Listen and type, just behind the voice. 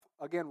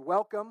Again,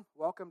 welcome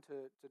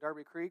to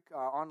Darby Creek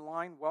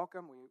online.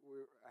 Welcome.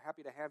 We're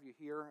happy to have you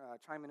here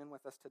chiming in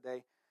with us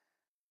today.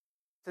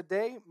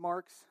 Today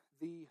marks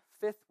the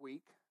 5th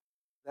week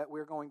that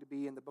we're going to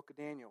be in the book of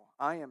Daniel.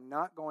 I am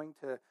not going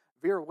to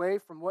veer away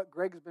from what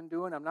Greg's been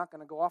doing. I'm not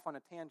going to go off on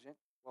a tangent.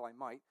 Well, I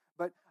might,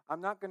 but I'm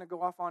not going to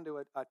go off onto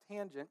a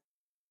tangent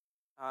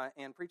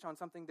and preach on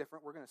something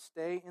different. We're going to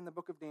stay in the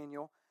book of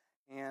Daniel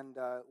and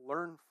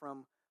learn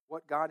from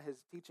what God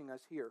is teaching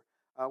us here.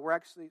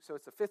 So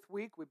it's the 5th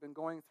week. We've been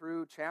going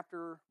through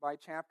chapter by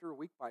chapter,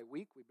 week by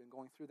week. We've been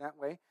going through that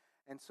way.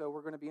 And so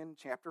we're going to be in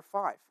chapter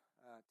 5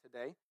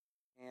 today.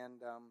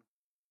 And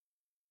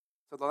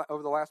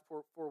over the last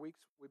four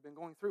weeks, we've been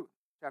going through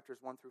chapters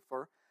 1 through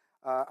 4.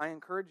 I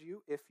encourage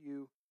you, if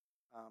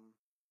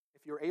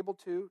you're able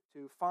to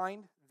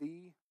find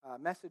the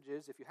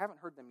messages, if you haven't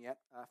heard them yet,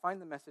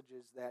 find the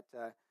messages that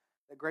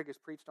Greg has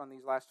preached on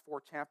these last 4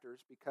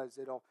 chapters, because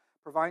it'll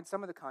provide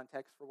some of the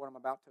context for what I'm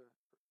about to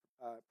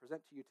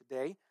present to you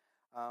today.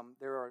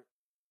 There are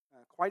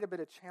quite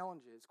many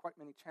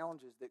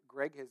challenges that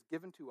Greg has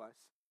given to us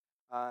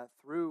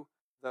through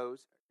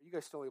those. Are you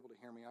guys still able to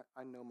hear me?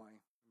 I know I'm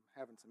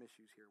having some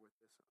issues here with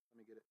this. Let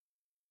me get it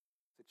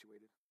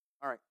situated.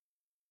 All right.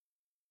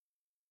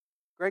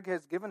 Greg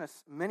has given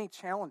us many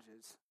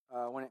challenges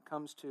when it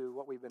comes to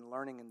what we've been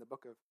learning in the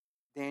book of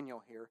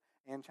Daniel here,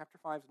 and chapter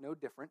 5 is no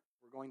different.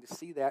 We're going to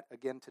see that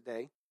again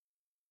today.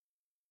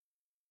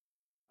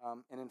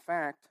 And in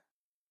fact,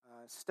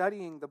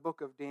 studying the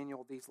book of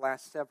Daniel these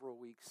last several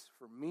weeks,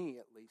 for me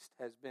at least,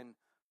 has been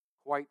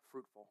quite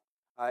fruitful.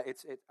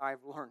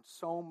 I've learned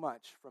so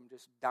much from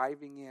just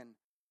diving in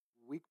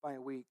week by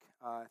week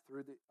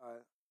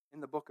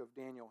in the book of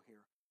Daniel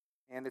here,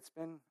 and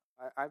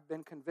I've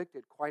been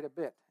convicted quite a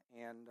bit,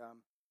 and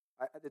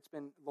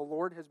the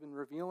Lord has been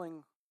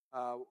revealing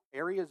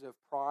areas of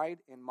pride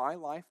in my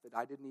life that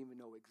I didn't even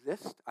know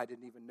exist. I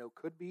didn't even know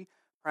could be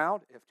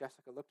proud. If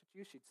Jessica looked at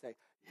you, she'd say,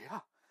 "Yeah,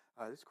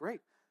 this is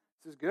great.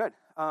 This is good."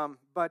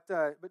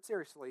 But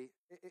seriously,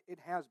 it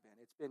has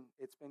been.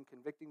 It's been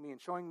convicting me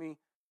and showing me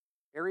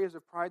areas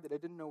of pride that I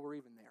didn't know were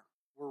even there,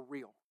 were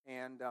real,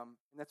 and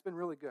that's been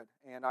really good.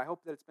 And I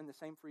hope that it's been the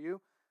same for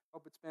you.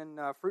 Hope it's been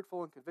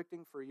fruitful and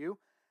convicting for you.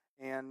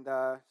 And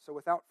so,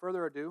 without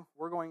further ado,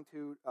 we're going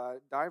to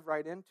dive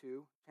right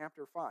into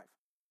chapter 5.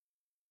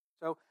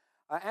 So,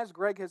 as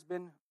Greg has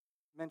been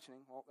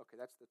mentioning,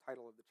 that's the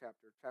title of the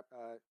chapter.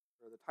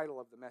 Or the title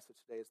of the message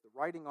today is "The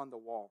Writing on the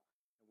Wall,"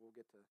 and we'll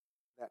get to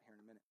that here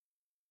in a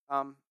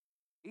minute.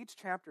 Each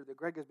chapter that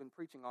Greg has been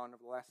preaching on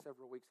over the last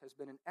several weeks has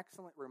been an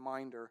excellent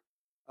reminder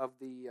of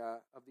the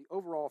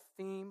overall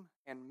theme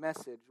and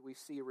message we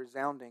see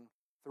resounding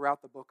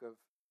throughout the book of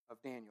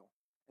Daniel.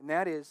 And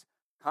that is,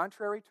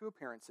 contrary to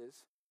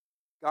appearances,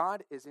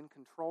 God is in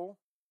control,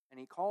 and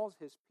He calls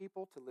His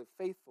people to live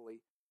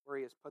faithfully where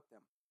He has put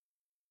them.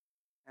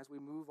 As we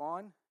move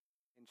on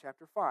in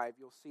chapter 5,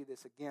 you'll see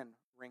this again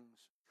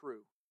rings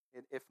true,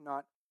 if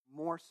not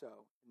more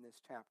so in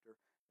this chapter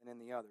than in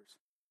the others.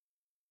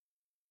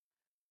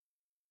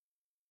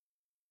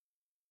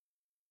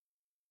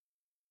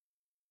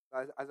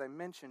 As I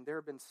mentioned, there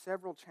have been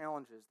several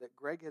challenges that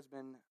Greg has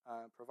been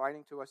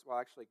providing to us. Well,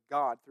 actually,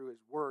 God, through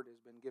His Word, has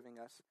been giving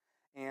us.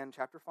 And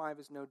chapter 5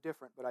 is no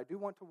different. But I do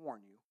want to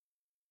warn you,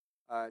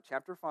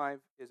 chapter 5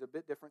 is a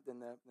bit different than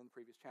the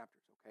previous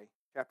chapters, okay?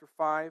 Chapter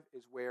 5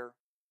 is where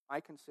I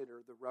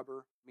consider the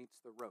rubber meets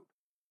the road.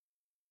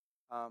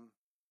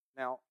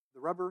 Now, the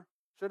rubber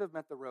should have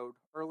met the road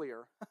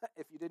earlier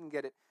if you didn't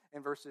get it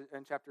in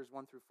chapters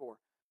 1 through 4.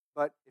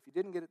 But if you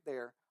didn't get it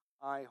there,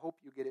 I hope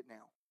you get it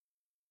now,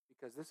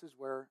 because this is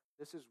where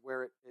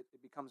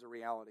it becomes a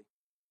reality,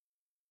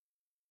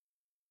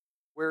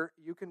 where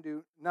you can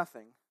do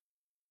nothing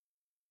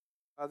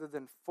other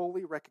than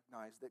fully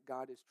recognize that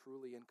God is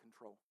truly in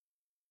control,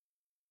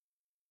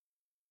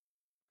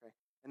 okay,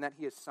 and that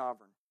He is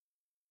sovereign,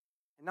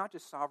 and not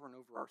just sovereign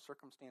over our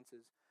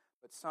circumstances,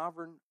 but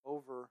sovereign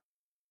over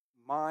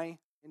my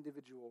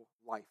individual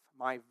life,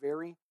 my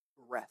very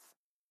breath.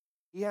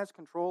 He has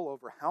control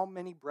over how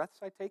many breaths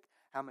I take,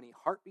 how many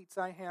heartbeats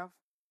I have,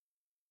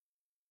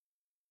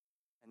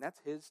 and that's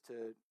His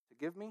to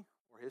give me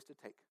or His to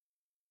take.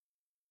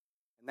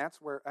 And that's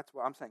what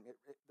I'm saying.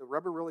 The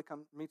rubber really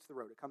meets the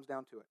road. It comes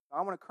down to it.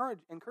 I want to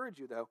encourage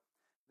you, though,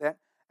 that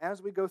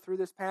as we go through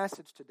this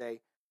passage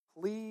today,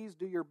 please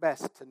do your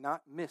best to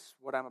not miss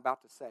what I'm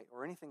about to say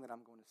or anything that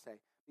I'm going to say.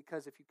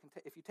 Because if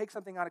you take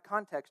something out of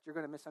context, you're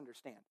going to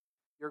misunderstand.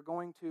 You're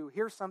going to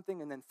hear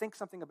something and then think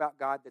something about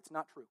God that's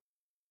not true.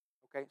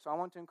 Okay, so I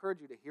want to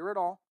encourage you to hear it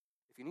all.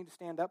 If you need to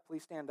stand up,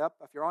 please stand up.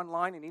 If you're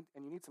online and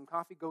you need some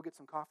coffee, go get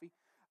some coffee.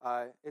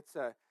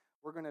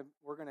 We're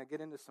gonna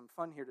get into some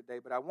fun here today,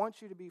 but I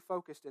want you to be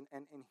focused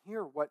and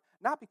hear what,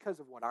 not because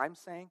of what I'm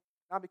saying,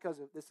 not because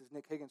of this is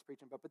Nick Higgins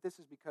preaching, but this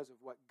is because of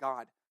what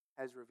God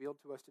has revealed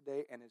to us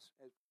today and has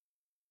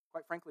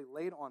quite frankly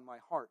laid on my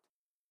heart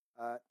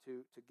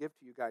to give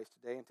to you guys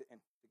today and to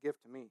give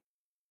to me.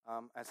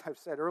 As I've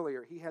said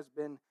earlier,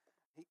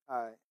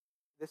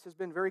 this has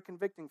been very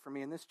convicting for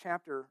me, and this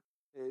chapter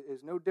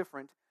is no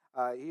different.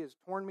 He has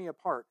torn me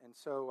apart, and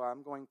so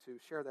I'm going to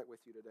share that with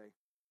you today.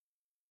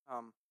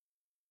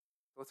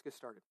 Let's get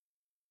started.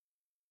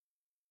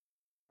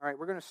 All right,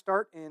 we're going to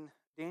start in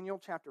Daniel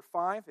chapter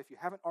 5. If you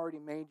haven't already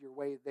made your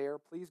way there,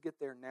 please get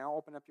there now.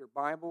 Open up your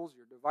Bibles,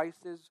 your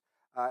devices.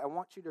 I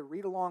want you to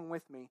read along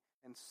with me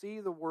and see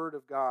the Word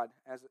of God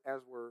as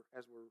we're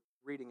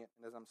reading it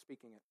and as I'm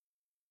speaking it.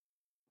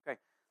 Okay,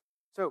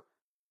 so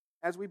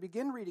as we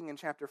begin reading in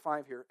chapter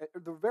 5 here,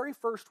 the very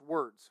first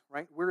words,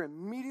 right, we're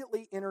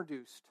immediately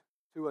introduced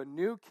to a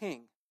new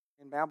king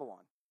in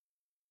Babylon,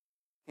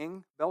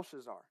 King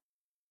Belshazzar.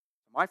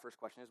 So my first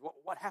question is,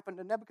 what happened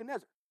to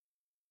Nebuchadnezzar?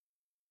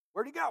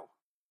 Where'd he go?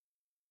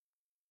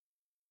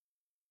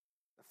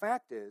 The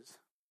fact is,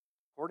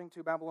 according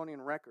to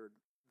Babylonian record,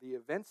 the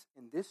events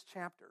in this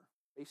chapter,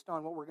 based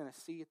on what we're going to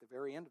see at the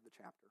very end of the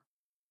chapter,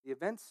 the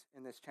events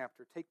in this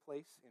chapter take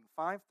place in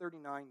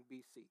 539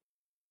 BC.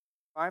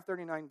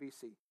 539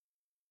 BC.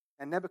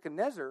 And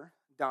Nebuchadnezzar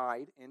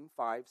died in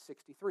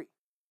 563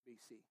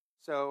 BC.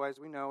 So as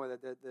we know,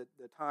 the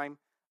time,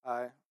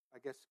 I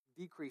guess,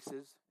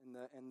 decreases in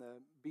the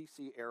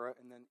BC era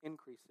and then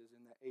increases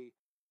in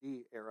the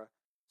AD era.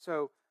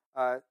 So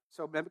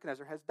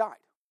Nebuchadnezzar has died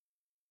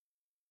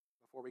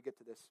before we get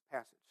to this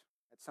passage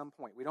at some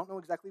point. We don't know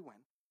exactly when.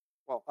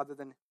 Well, other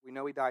than we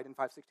know he died in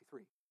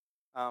 563.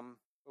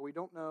 But we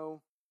don't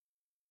know.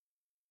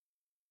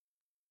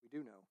 We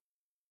do know.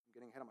 I'm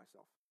getting ahead of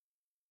myself.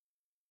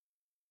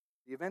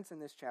 The events in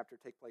this chapter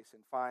take place in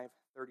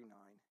 539,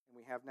 and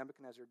we have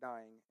Nebuchadnezzar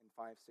dying in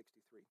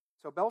 563.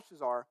 So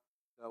Belshazzar,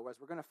 though, as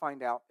we're going to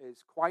find out,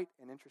 is quite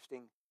an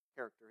interesting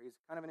character. He's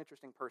kind of an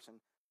interesting person,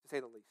 to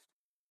say the least.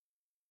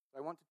 So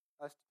I want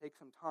us to take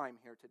some time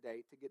here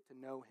today to get to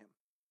know him.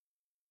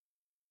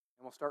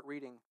 And we'll start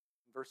reading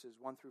verses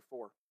 1 through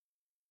 4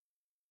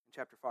 in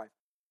chapter 5.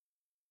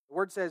 The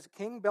word says,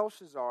 King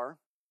Belshazzar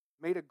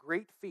made a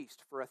great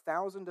feast for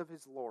 1,000 of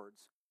his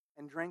lords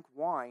and drank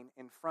wine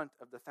in front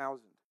of the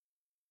 1,000.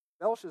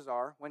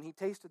 Belshazzar, when he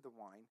tasted the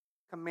wine,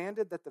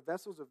 commanded that the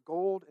vessels of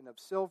gold and of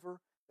silver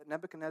that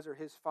Nebuchadnezzar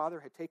his father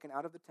had taken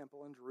out of the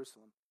temple in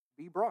Jerusalem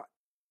be brought,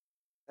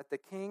 that the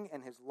king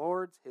and his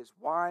lords, his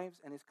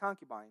wives, and his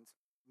concubines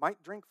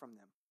might drink from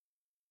them.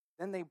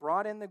 Then they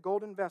brought in the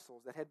golden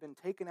vessels that had been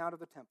taken out of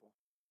the temple,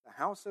 the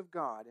house of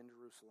God in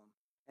Jerusalem,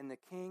 and the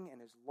king and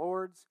his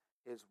lords,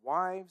 his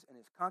wives, and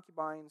his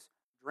concubines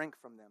drank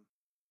from them.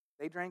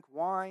 They drank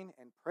wine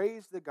and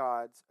praised the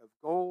gods of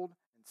gold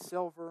and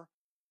silver,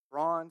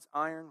 bronze,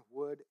 iron,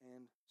 wood,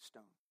 and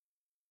stone.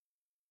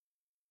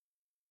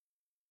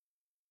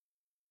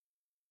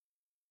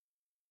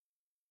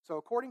 So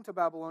according to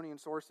Babylonian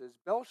sources,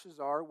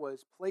 Belshazzar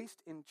was placed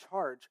in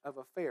charge of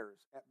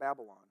affairs at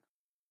Babylon,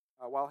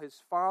 while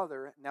his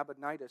father,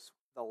 Nabonidus,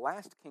 the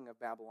last king of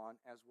Babylon,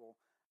 as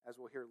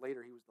we'll hear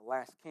later, he was the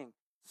last king,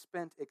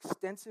 spent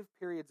extensive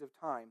periods of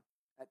time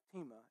at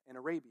Tema in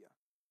Arabia.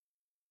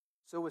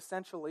 So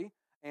essentially,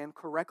 and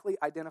correctly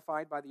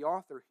identified by the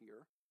author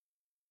here,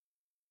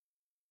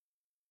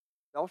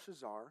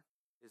 Belshazzar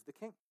is the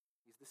king.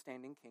 He's the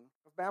standing king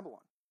of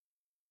Babylon.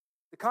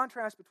 The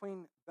contrast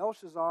between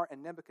Belshazzar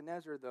and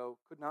Nebuchadnezzar, though,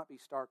 could not be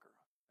starker,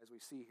 as we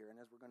see here, and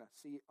as we're going to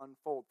see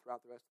unfold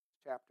throughout the rest of this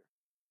chapter.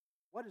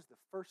 What is the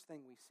first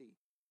thing we see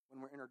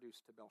when we're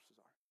introduced to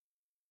Belshazzar?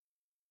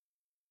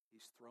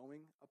 He's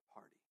throwing a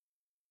party.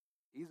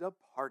 He's a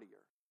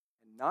partier,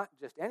 and not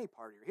just any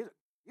partier.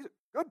 He's a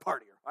good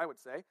partier, I would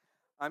say.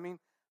 I mean,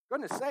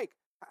 goodness sake,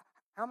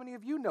 how many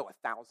of you know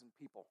 1,000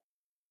 people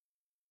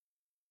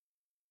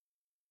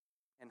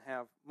and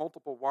have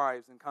multiple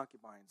wives and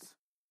concubines?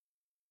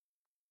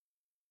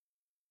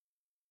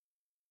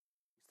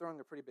 He's throwing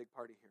a pretty big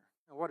party here.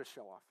 And what a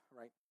show-off,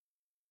 right?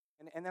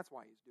 And that's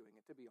why he's doing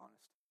it, to be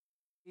honest.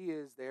 He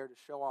is there to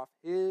show off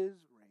his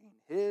reign,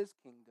 his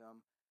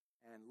kingdom,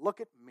 and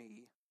look at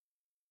me.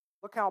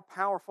 Look how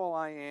powerful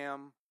I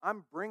am.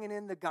 I'm bringing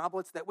in the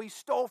goblets that we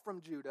stole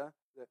from Judah.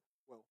 That,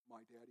 well, my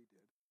daddy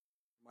did.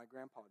 My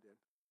grandpa did.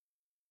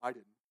 I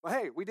didn't. But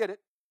hey, we did it.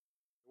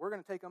 We're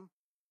going to take them.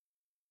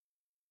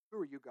 Who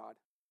are you, God?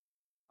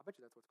 I bet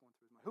you that's what's going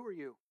through his mind. Who are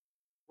you?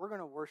 We're going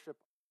to worship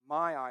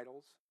my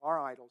idols, our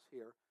idols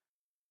here,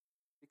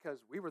 because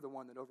we were the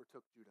one that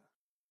overtook Judah.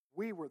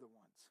 We were the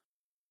ones.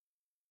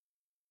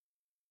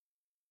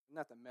 Isn't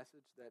that the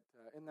message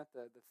isn't that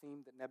the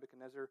theme that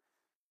Nebuchadnezzar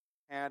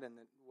had and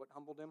that what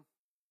humbled him?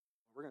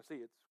 We're going to see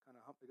it's going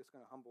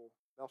to humble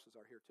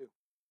Belshazzar here too.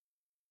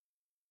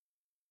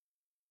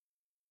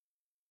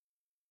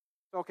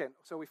 Okay,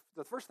 so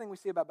the first thing we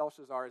see about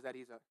Belshazzar is that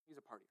he's a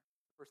partier.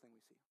 The first thing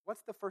we see.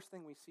 What's the first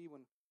thing we see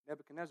when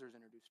Nebuchadnezzar is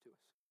introduced to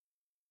us?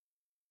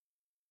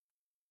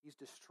 He's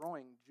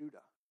destroying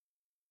Judah.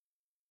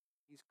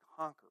 He's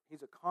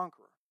a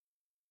conqueror.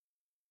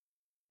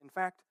 In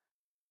fact,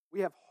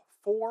 we have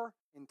 4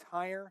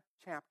 entire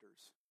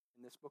chapters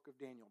in this book of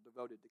Daniel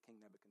devoted to King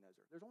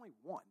Nebuchadnezzar. There's only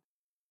one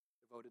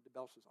devoted to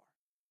Belshazzar.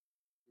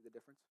 See the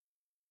difference?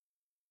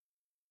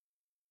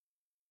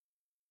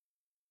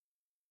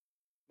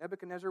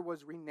 Nebuchadnezzar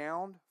was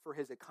renowned for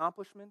his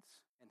accomplishments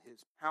and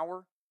his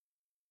power.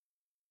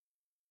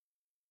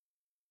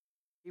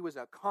 He was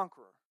a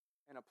conqueror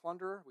and a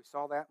plunderer. We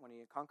saw that when he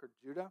conquered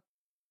Judah.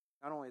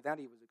 Not only that,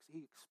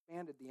 he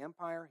expanded the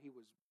empire.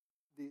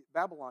 The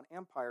Babylon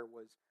Empire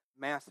was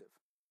massive.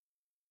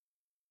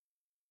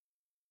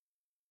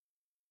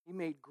 He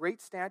made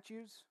great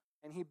statues,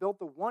 and he built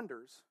the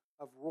wonders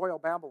of royal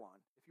Babylon.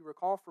 If you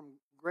recall from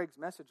Greg's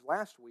message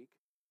last week,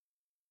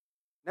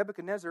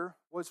 Nebuchadnezzar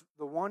was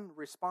the one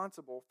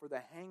responsible for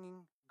the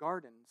Hanging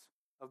Gardens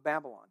of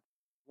Babylon,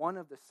 one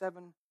of the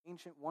 7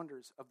 ancient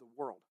wonders of the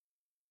world.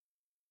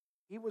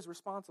 He was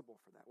responsible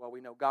for that. Well,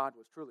 we know God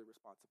was truly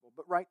responsible,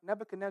 but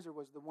Nebuchadnezzar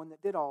was the one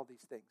that did all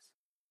these things.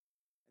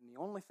 And the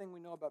only thing we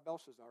know about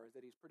Belshazzar is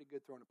that he's pretty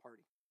good throwing a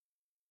party.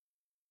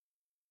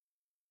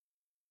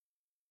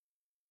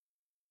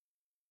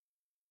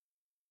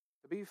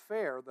 To be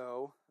fair,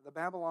 though, the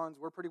Babylons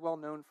were pretty well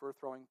known for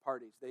throwing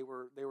parties. They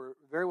were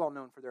very well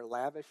known for their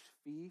lavish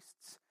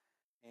feasts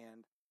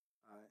and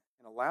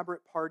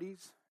elaborate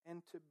parties,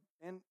 and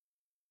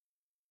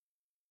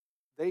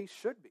they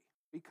should be,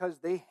 because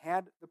they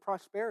had the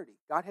prosperity.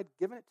 God had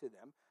given it to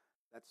them.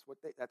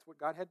 That's what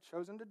God had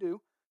chosen to do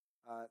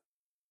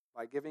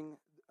by giving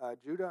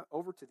Judah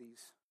over to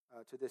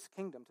this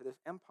kingdom, to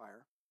this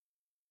empire.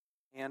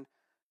 And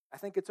I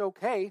think it's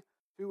okay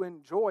to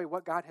enjoy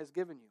what God has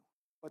given you.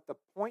 But the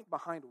point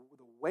behind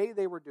the way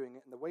they were doing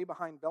it and the way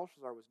behind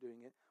Belshazzar was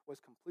doing it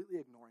was completely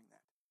ignoring that.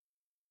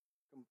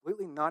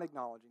 Completely not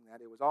acknowledging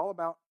that. It was all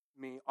about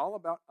me, all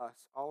about us,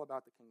 all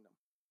about the kingdom.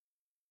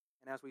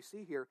 And as we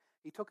see here,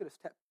 he took it a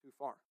step too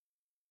far.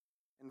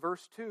 In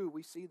verse 2,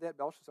 we see that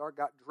Belshazzar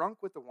got drunk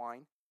with the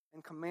wine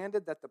and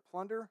commanded that the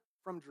plunder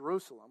from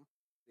Jerusalem,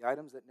 the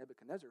items that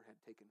Nebuchadnezzar had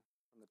taken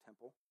from the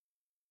temple,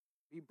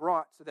 be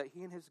brought so that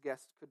he and his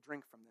guests could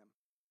drink from them.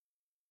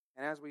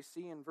 And as we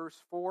see in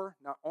verse 4,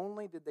 not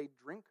only did they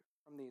drink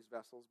from these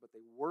vessels, but they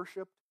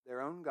worshipped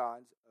their own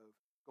gods of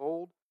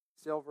gold,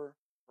 silver,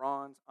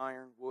 bronze,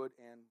 iron, wood,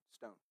 and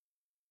stone.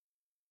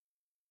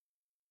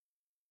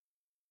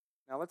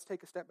 Now let's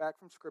take a step back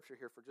from Scripture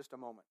here for just a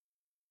moment.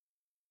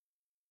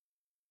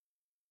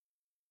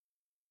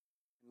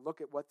 And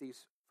look at what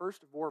these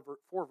first 4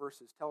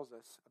 verses tells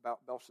us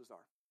about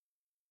Belshazzar.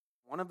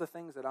 One of the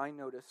things that I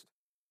noticed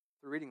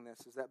through reading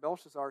this is that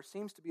Belshazzar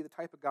seems to be the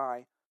type of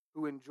guy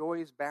who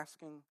enjoys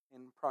basking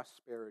in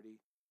prosperity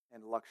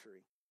and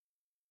luxury.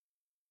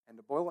 And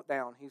to boil it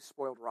down, he's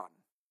spoiled rotten.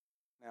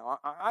 Now,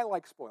 I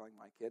like spoiling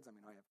my kids. I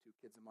mean, I have 2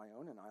 kids of my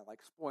own, and I like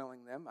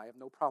spoiling them. I have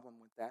no problem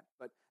with that.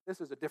 But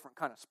this is a different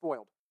kind of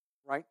spoiled,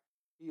 right?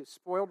 He is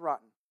spoiled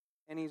rotten.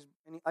 And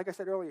like I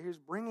said earlier, he's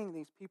bringing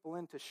these people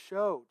in to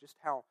show just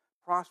how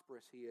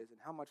prosperous he is and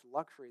how much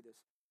luxury this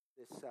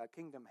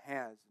kingdom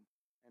has.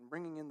 And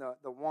bringing in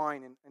the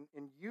wine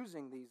and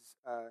using these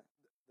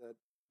the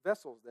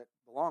vessels that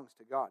belongs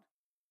to God.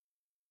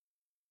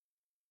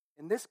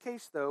 In this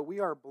case, though,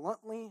 we are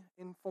bluntly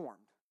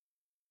informed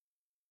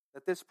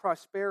that this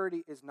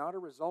prosperity is not a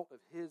result of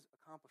his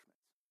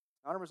accomplishments.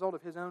 It's not a result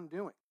of his own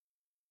doing.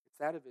 It's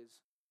that of his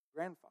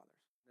grandfather,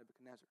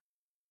 Nebuchadnezzar.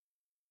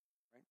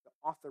 Right?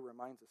 The author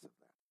reminds us of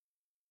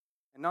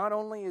that. And not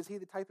only is he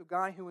the type of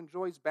guy who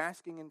enjoys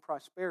basking in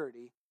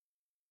prosperity,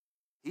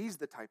 he's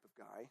the type of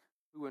guy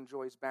who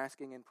enjoys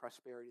basking in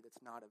prosperity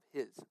that's not of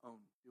his own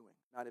doing,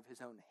 not of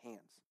his own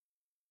hands.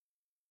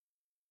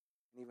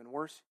 And even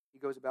worse, he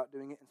goes about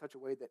doing it in such a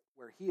way that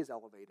where he is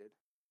elevated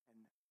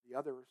and the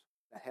others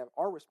that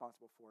are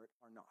responsible for it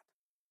are not.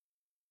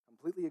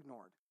 Completely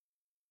ignored.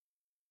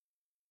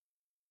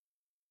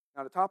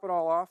 Now, to top it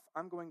all off,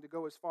 I'm going to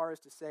go as far as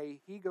to say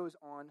he goes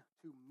on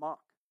to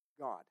mock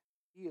God.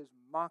 He is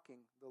mocking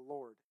the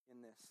Lord in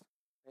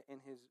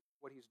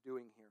what he's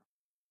doing here.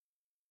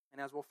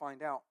 And as we'll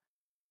find out,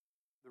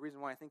 the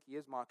reason why I think he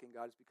is mocking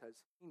God is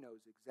because he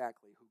knows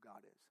exactly who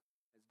God is,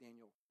 as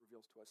Daniel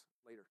reveals to us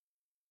later.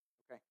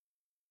 Okay?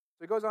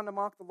 So he goes on to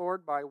mock the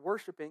Lord by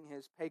worshiping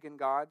his pagan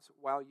gods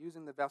while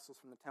using the vessels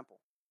from the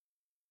temple.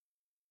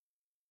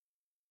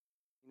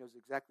 He knows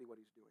exactly what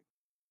he's doing.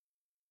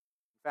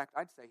 In fact,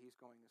 I'd say he's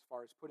going as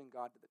far as putting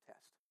God to the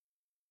test.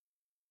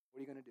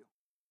 What are you going to do?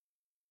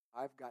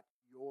 I've got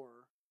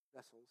your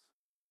vessels.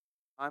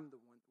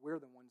 We're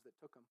the ones that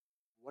took them.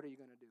 What are you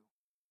going to do?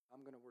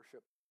 I'm going to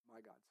worship my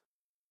gods.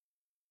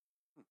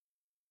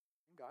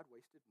 And God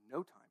wasted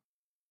no time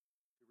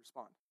to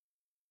respond,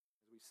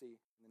 as we see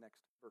in the next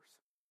verse.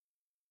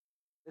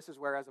 This is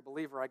where, as a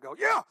believer, I go,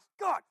 yeah,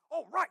 God,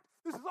 all right,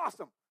 this is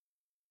awesome.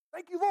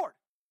 Thank you, Lord.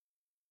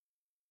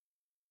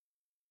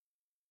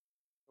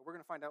 But we're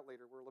going to find out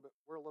later we're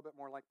a little bit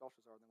more like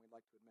Belshazzar than we'd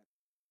like to admit.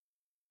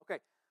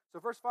 Okay, so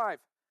verse 5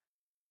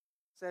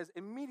 says,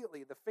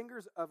 immediately the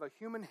fingers of a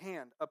human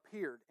hand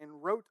appeared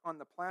and wrote on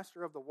the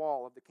plaster of the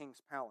wall of the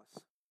king's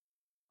palace,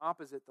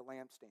 opposite the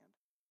lampstand.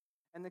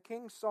 And the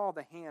king saw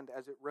the hand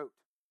as it wrote.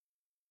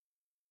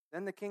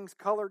 Then the king's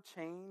color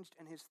changed,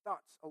 and his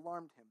thoughts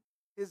alarmed him.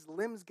 His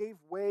limbs gave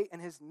way,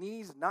 and his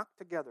knees knocked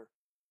together.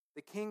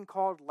 The king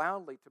called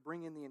loudly to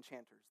bring in the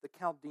enchanters, the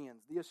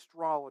Chaldeans, the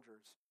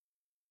astrologers.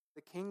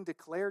 The king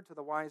declared to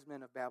the wise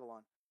men of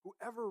Babylon,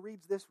 whoever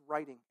reads this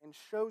writing and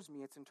shows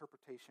me its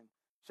interpretation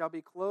shall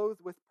be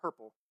clothed with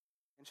purple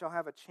and shall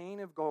have a chain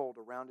of gold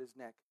around his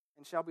neck,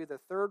 and shall be the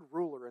third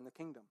ruler in the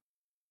kingdom.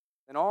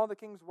 Then all the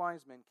king's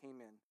wise men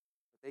came in,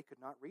 but they could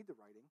not read the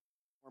writing,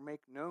 or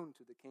make known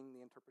to the king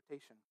the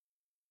interpretation.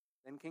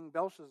 Then King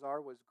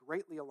Belshazzar was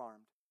greatly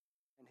alarmed,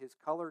 and his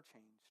color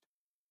changed.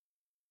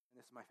 And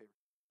this is my favorite.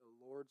 The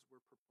lords were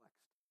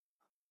perplexed.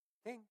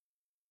 King,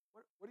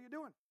 what are you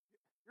doing?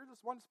 You're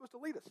just one supposed to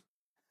lead us.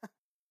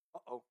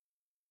 Uh-oh.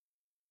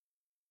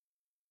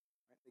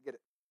 Right, they get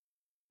it.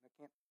 They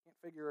can't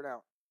figure it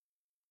out.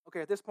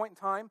 Okay, at this point in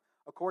time,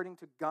 according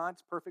to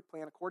God's perfect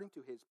plan, according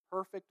to his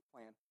perfect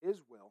plan,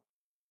 his will,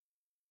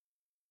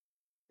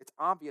 it's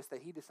obvious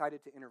that he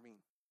decided to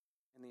intervene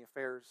in the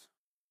affairs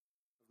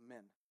of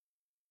men.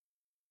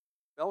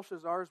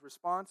 Belshazzar's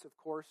response, of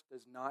course,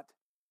 does not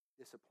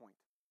disappoint.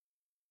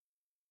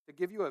 To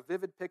give you a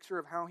vivid picture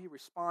of how he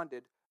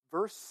responded,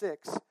 verse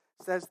 6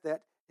 says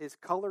that his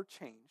color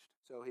changed.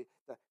 So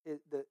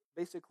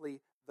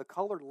basically the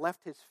color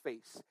left his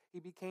face. He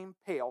became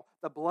pale.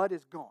 The blood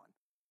is gone,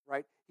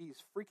 right?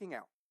 He's freaking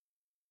out.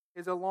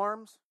 His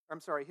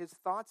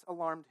thoughts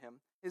alarmed him.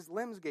 His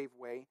limbs gave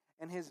way,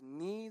 and his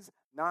knees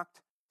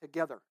knocked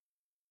together.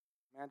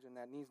 Imagine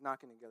that, knees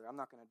knocking together. I'm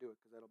not going to do it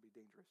because that'll be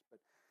dangerous. But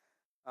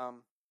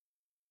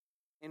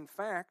in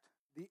fact,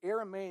 the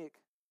Aramaic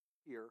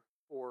here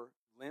for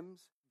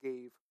limbs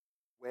gave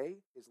way,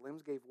 his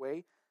limbs gave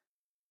way,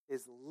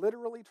 is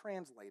literally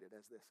translated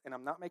as this, and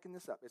I'm not making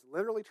this up. It's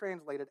literally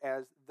translated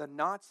as the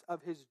knots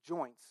of his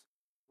joints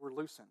were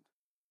loosened,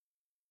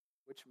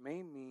 which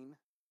may mean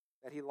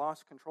that he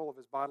lost control of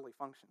his bodily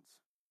functions.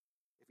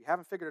 If you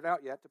haven't figured it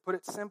out yet, to put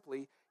it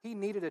simply, he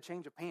needed a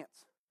change of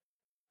pants.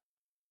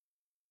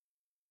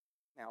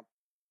 Now,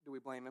 do we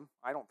blame him?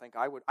 I don't think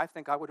I would. I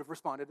think I would have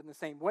responded in the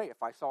same way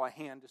if I saw a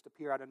hand just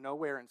appear out of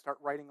nowhere and start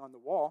writing on the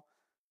wall.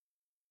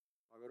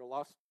 I would have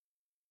lost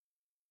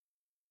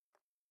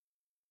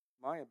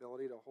my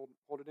ability to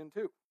hold it in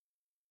too.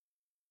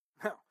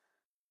 Now,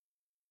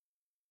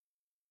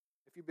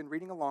 if you've been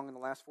reading along in the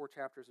last 4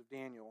 chapters of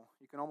Daniel,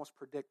 you can almost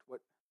predict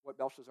what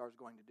Belshazzar is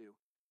going to do.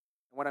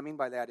 And what I mean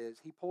by that is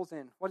he pulls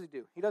in, what does he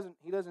do? He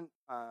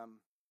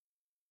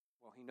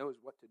knows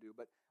what to do,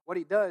 but what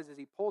he does is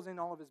he pulls in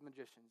all of his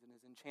magicians and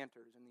his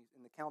enchanters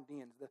and the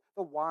Chaldeans,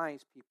 the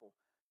wise people.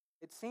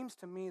 It seems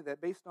to me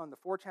that based on the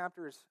 4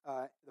 chapters,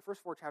 the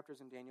first 4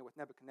 chapters in Daniel with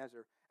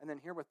Nebuchadnezzar, and then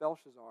here with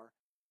Belshazzar,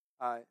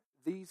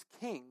 these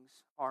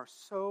kings are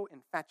so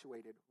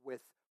infatuated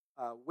with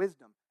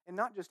wisdom, and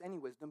not just any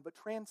wisdom, but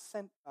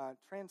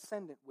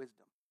transcendent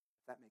wisdom,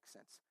 if that makes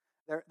sense.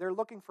 They're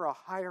looking for a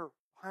higher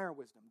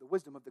wisdom, the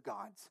wisdom of the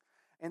gods,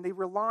 and they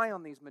rely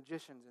on these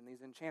magicians and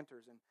these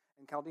enchanters and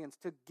Chaldeans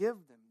to give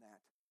them that.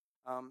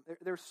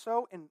 They're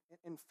so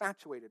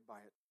infatuated by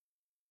it.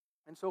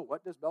 And so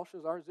what does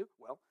Belshazzar do?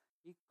 Well,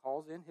 he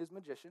calls in his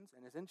magicians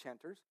and his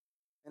enchanters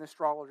and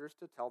astrologers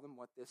to tell them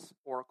what this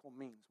oracle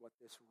means, what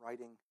this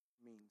writing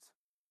means.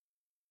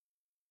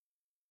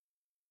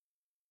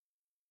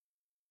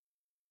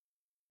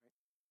 Right?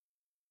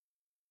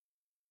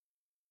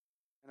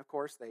 And of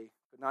course, they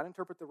could not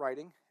interpret the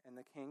writing, and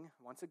the king,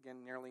 once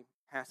again, nearly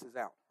passes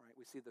out. Right?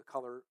 We see the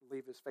color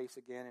leave his face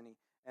again,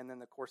 and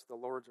then, of course, the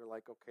lords are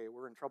like, okay,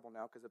 we're in trouble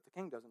now, because if the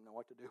king doesn't know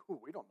what to do,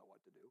 we don't know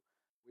what to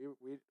do.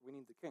 We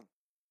need the king.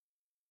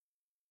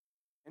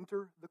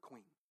 Enter the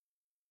queen.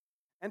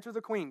 Enter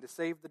the queen to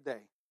save the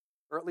day,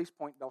 or at least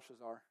point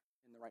Belshazzar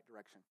in the right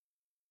direction.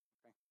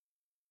 Okay.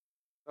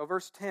 So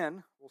verse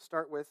 10, we'll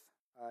start with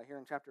here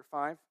in chapter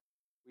 5.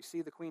 We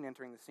see the queen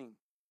entering the scene.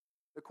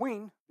 The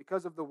queen,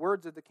 because of the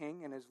words of the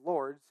king and his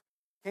lords,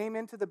 came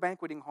into the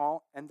banqueting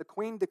hall, and the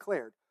queen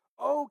declared,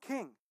 "O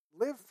king,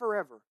 live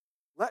forever.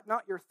 Let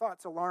not your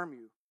thoughts alarm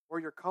you, or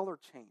your color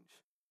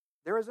change.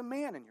 There is a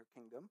man in your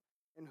kingdom,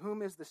 in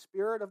whom is the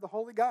spirit of the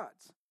holy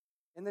gods.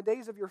 In the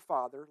days of your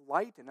father,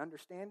 light and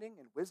understanding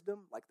and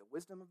wisdom, like the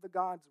wisdom of the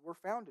gods, were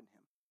found in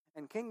him.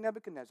 And King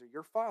Nebuchadnezzar,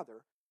 your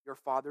father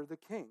the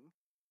king,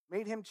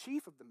 made him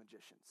chief of the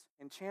magicians,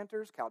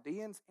 enchanters,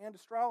 Chaldeans, and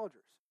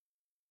astrologers.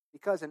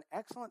 Because an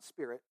excellent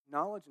spirit,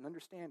 knowledge, and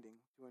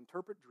understanding to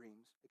interpret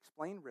dreams,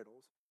 explain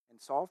riddles,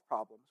 and solve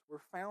problems were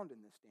found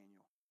in this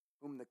Daniel,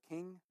 whom the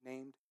king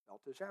named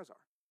Belteshazzar.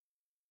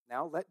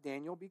 Now let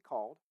Daniel be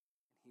called,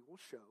 and he will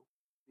show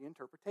the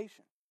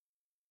interpretation."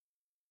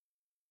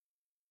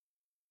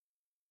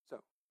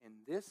 So,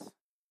 in this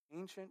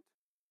ancient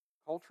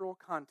cultural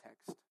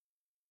context,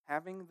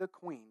 having the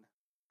queen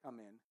come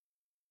in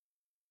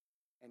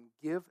and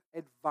give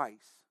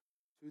advice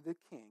to the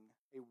king,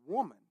 a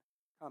woman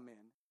come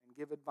in and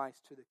give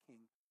advice to the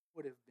king,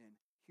 would have been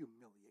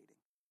humiliating.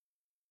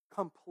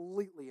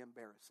 Completely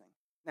embarrassing.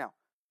 Now,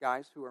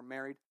 guys who are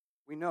married,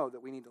 we know that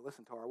we need to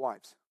listen to our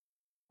wives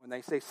when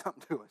they say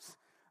something to us,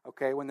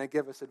 okay, when they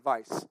give us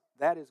advice.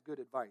 That is good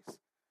advice.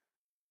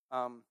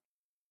 But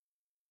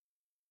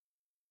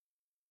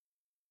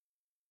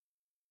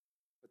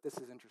this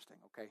is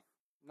interesting, okay?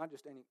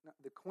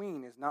 The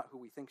queen is not who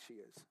we think she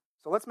is.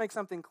 So let's make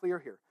something clear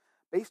here.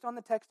 Based on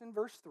the text in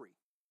verse 3,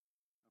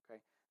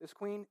 okay, this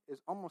queen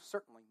is almost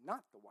certainly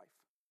not the wife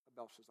of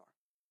Belshazzar.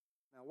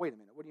 Now, wait a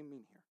minute. What do you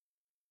mean here?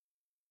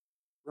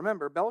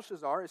 Remember,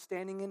 Belshazzar is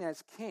standing in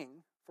as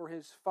king for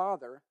his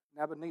father,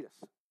 Nabonidus.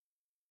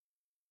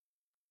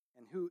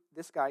 And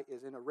this guy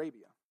is in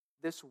Arabia.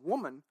 This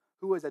woman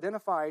who is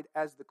identified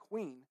as the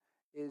queen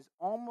is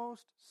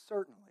almost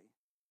certainly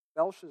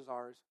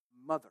Belshazzar's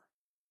mother.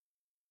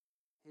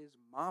 His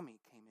mommy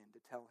came in to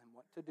tell him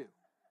what to do.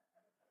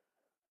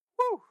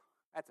 Whew,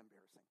 that's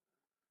embarrassing.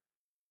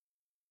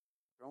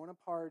 Throwing a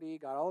party,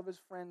 got all of his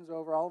friends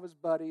over, all of his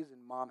buddies,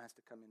 and mom has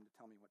to come in to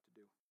tell me what to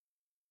do.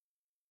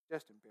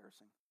 Just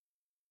embarrassing.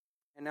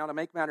 And now to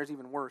make matters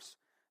even worse,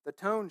 the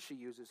tone she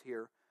uses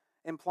here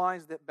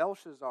implies that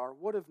Belshazzar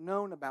would have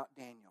known about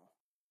Daniel.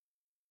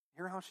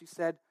 Hear how she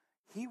said,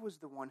 he was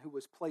the one who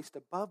was placed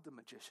above the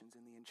magicians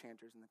and the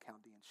enchanters and the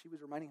Chaldeans. She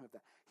was reminding him of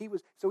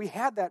that. So he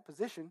had that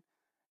position,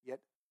 yet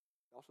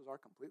Belshazzar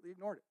completely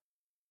ignored it.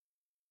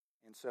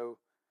 And so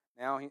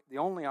now the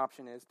only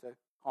option is to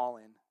call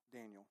in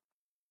Daniel.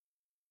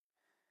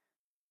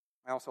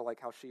 I also like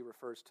how she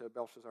refers to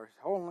Belshazzar.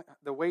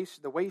 The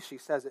way she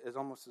says it is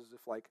almost as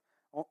if like,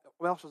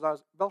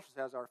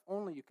 Belshazzar, if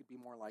only you could be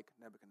more like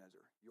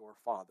Nebuchadnezzar, your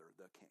father,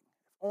 the king.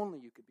 If only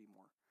you could be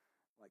more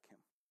like him.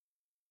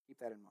 Keep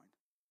that in mind.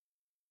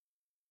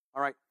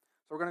 All right,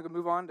 so we're going to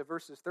move on to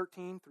verses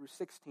 13 through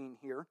 16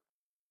 here.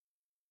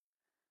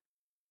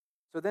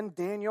 So then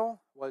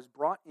Daniel was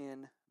brought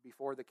in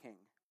before the king.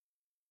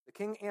 The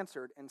king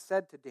answered and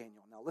said to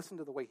Daniel, now listen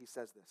to the way he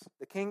says this.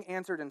 The king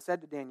answered and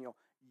said to Daniel,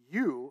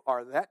 you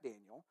are that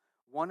Daniel,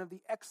 one of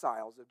the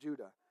exiles of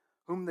Judah,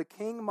 whom the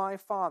king my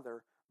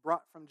father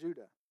brought from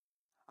Judah.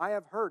 I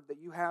have heard that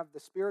you have the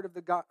spirit of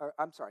the God.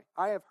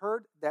 I have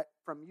heard that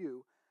from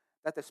you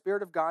that the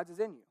spirit of God is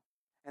in you,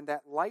 and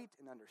that light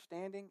and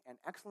understanding and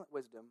excellent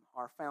wisdom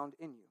are found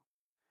in you.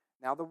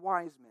 Now the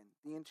wise men,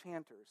 the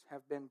enchanters,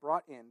 have been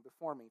brought in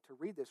before me to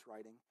read this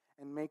writing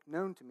and make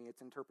known to me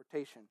its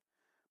interpretation.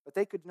 But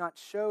they could not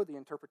show the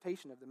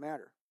interpretation of the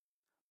matter.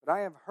 But I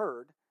have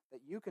heard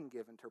that you can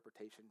give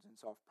interpretations and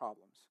solve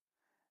problems.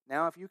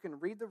 Now if you can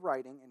read the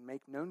writing and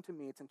make known to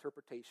me its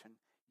interpretation,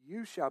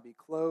 you shall be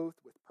clothed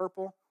with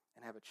purple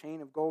and have a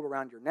chain of gold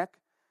around your neck,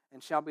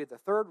 and shall be the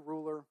third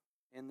ruler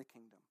in the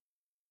kingdom.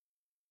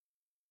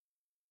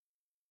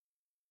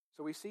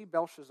 So we see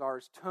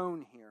Belshazzar's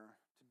tone here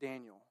to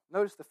Daniel.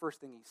 Notice the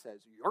first thing he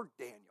says, you're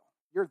Daniel.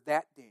 You're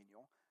that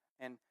Daniel.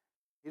 And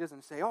he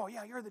doesn't say, oh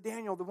yeah, you're the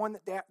Daniel, the one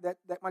that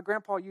my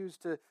grandpa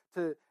used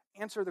to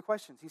answer the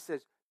questions. He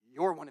says,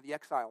 you're one of the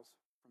exiles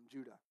from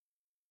Judah.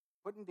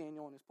 Putting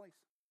Daniel in his place.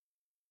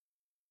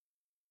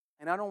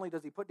 And not only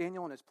does he put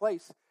Daniel in his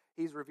place,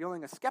 he's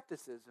revealing a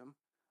skepticism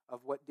of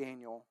what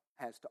Daniel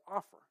has to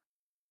offer.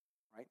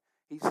 Right?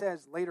 He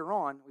says later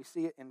on, we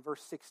see it in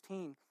verse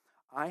 16,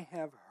 I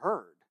have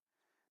heard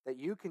that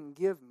you can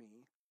give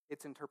me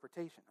its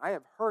interpretation. I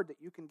have heard that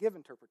you can give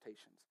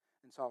interpretations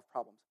and solve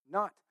problems.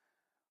 Not,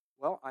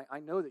 well, I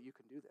know that you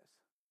can do this.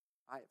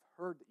 I have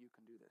heard that you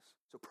can do this.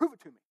 So prove it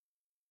to me.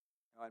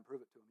 And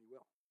prove it to him, he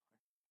will.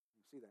 Right?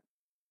 You see that.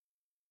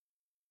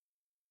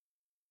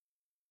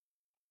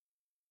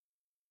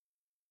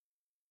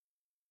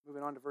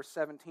 Moving on to verse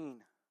 17,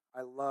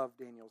 I love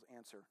Daniel's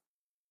answer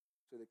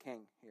to the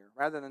king here.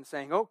 Rather than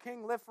saying, O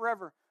king, live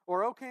forever,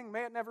 or O king,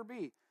 may it never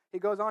be, he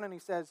goes on and he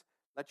says,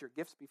 let your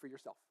gifts be for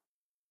yourself.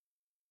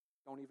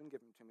 Don't even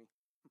give them to me.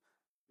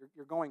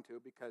 You're going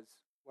to, because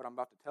what I'm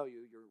about to tell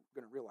you, you're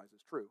going to realize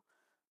is true.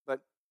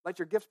 But let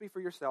your gifts be for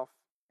yourself,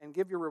 and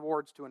give your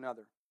rewards to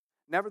another.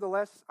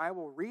 Nevertheless, I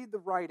will read the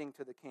writing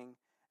to the king,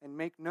 and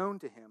make known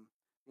to him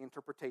the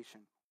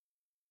interpretation.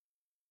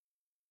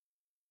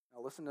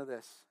 Now listen to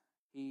this.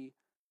 He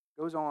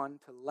goes on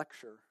to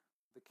lecture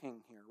the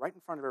king here, right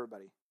in front of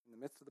everybody, in the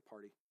midst of the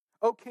party.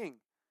 O king,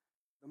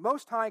 the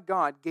Most High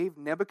God gave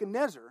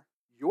Nebuchadnezzar,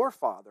 your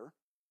father,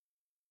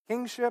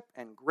 kingship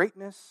and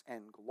greatness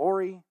and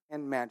glory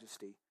and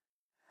majesty.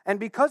 And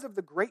because of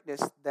the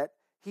greatness that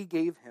he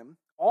gave him,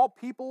 all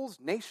peoples,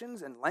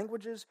 nations, and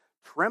languages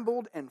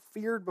trembled and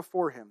feared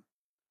before him.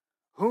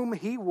 Whom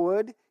he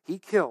would, he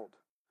killed.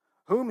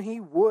 Whom he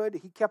would,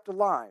 he kept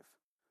alive.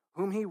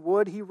 Whom he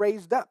would, he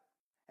raised up.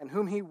 And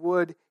whom he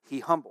would, he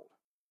humbled.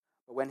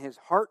 But when his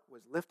heart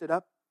was lifted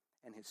up,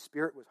 and his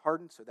spirit was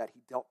hardened so that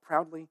he dealt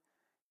proudly,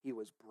 he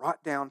was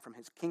brought down from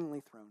his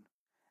kingly throne,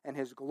 and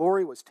his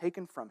glory was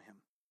taken from him.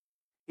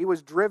 He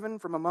was driven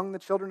from among the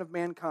children of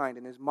mankind,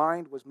 and his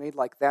mind was made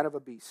like that of a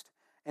beast,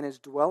 and his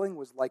dwelling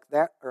was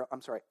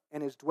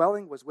and his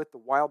dwelling was with the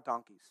wild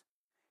donkeys.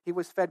 He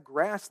was fed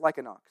grass like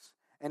an ox,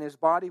 and his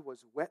body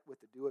was wet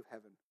with the dew of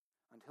heaven,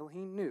 until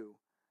he knew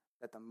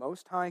that the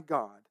Most High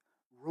God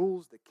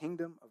rules the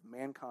kingdom of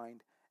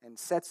mankind and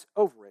sets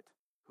over it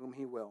whom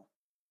he will.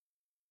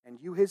 And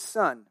you, his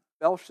son,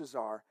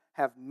 Belshazzar,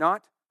 have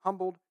not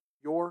humbled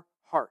your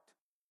heart,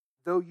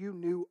 though you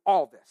knew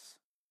all this.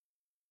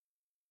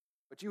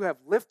 But you have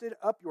lifted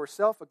up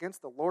yourself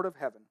against the Lord of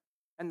heaven,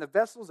 and the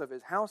vessels of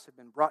his house have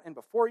been brought in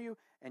before you,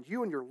 and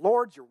you and your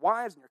lords, your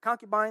wives, and your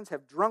concubines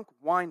have drunk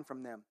wine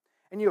from them.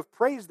 And you have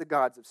praised the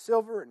gods of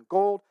silver and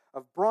gold,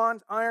 of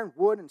bronze, iron,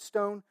 wood, and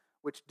stone,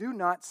 which do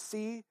not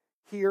see,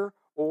 hear,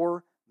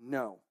 or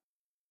know.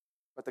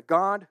 But the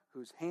God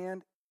whose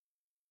hand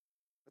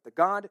But the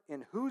God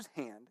in whose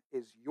hand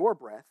is your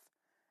breath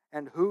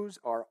and whose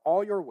are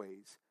all your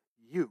ways,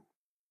 you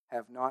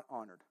have not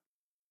honored.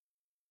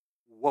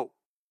 Whoa.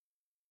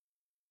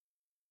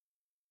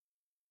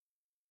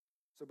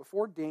 So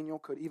before Daniel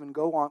could even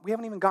go on, we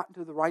haven't even gotten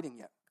to the writing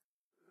yet,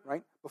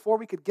 right? Before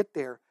we could get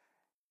there,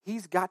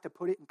 he's got to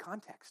put it in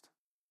context.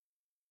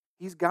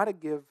 He's got to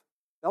give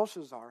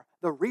Belshazzar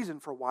the reason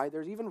for why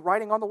there's even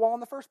writing on the wall in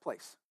the first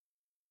place.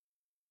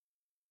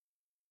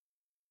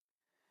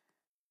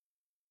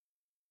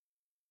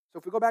 So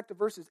if we go back to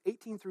verses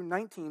 18 through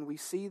 19, we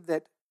see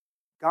that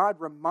God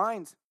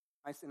reminds,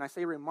 and I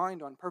say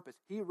remind on purpose,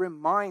 he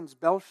reminds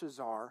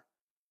Belshazzar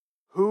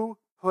who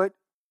put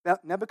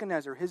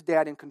Nebuchadnezzar, his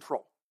dad, in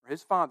control, or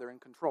his father in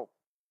control.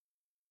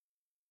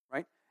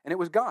 Right? And it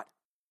was God.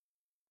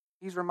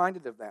 He's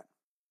reminded of that.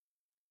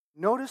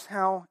 Notice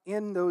how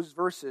in those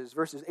verses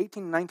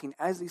 18 and 19,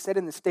 as he said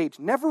in the stage,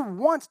 never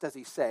once does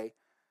he say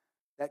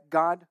that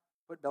God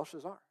put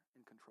Belshazzar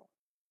in control.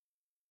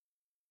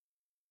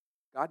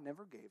 God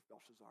never gave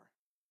Belshazzar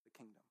the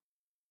kingdom.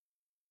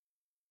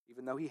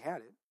 Even though he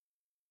had it,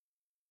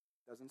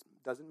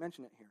 doesn't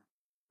mention it here.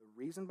 The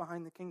reason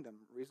behind the kingdom,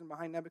 the reason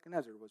behind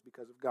Nebuchadnezzar was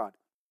because of God.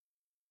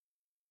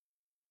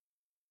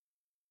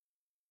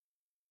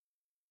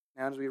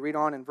 Now, as we read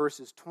on in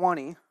verses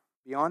 20,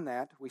 beyond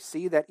that, we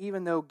see that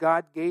even though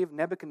God gave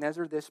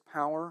Nebuchadnezzar this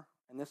power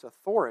and this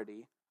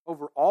authority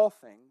over all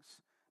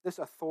things, this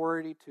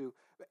authority to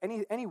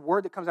any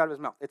word that comes out of his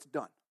mouth, it's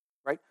done,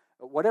 right?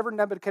 Whatever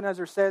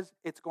Nebuchadnezzar says,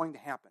 it's going to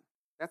happen.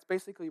 That's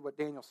basically what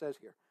Daniel says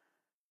here.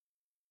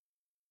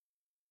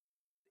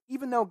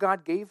 Even though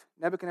God gave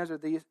Nebuchadnezzar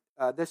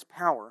this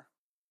power,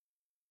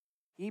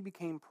 he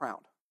became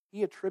proud.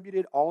 He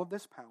attributed all of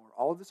this power,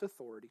 all of this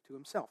authority to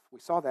himself. We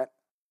saw that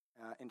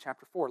in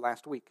chapter 4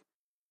 last week.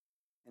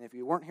 And if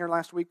you weren't here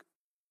last week,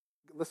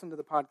 listen to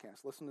the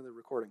podcast, listen to the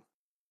recording.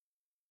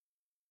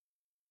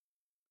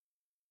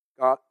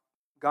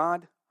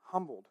 God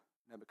humbled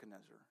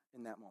Nebuchadnezzar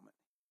in that moment.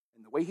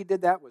 And the way he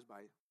did that was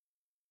by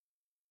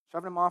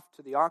shoving him off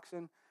to the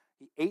oxen.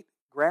 He ate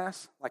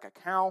grass like a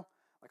cow,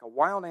 like a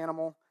wild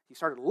animal. He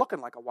started looking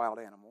like a wild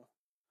animal.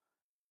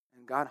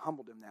 And God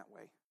humbled him that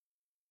way.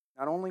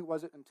 Not only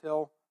was it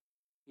until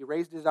he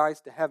raised his eyes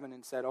to heaven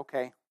and said,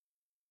 okay,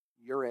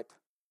 you're it.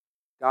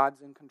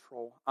 God's in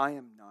control. I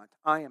am not.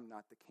 I am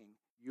not the king.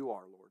 You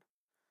are, Lord.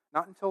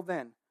 Not until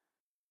then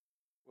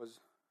was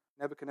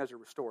Nebuchadnezzar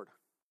restored.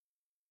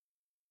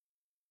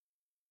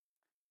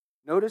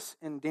 Notice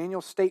in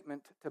Daniel's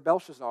statement to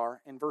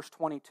Belshazzar in verse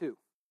 22,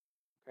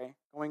 okay,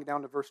 going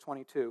down to verse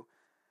 22,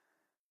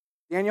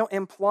 Daniel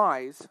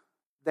implies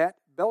that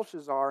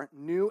Belshazzar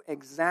knew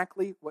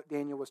exactly what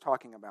Daniel was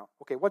talking about.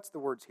 Okay, what's the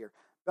words here?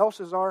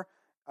 Belshazzar,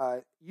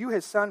 you,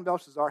 his son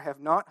Belshazzar, have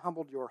not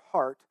humbled your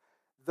heart,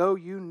 though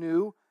you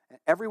knew, and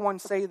everyone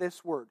say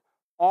this word,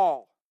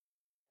 all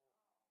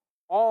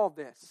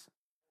this,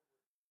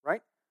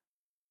 right?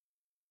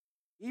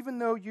 Even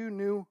though you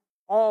knew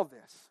all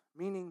this,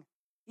 meaning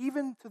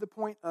even to the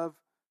point of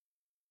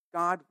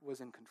God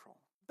was in control.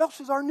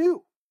 Belshazzar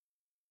knew.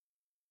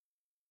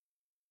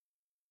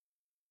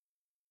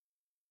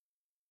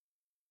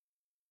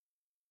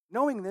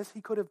 Knowing this,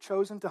 he could have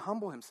chosen to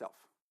humble himself.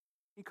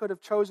 He could have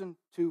chosen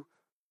to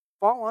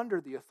fall under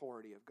the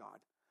authority of God.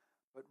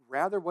 But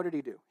rather, what did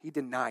he do? He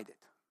denied it.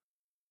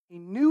 He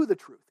knew the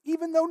truth.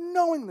 Even though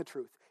knowing the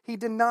truth, he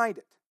denied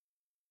it.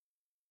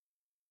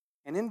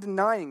 And in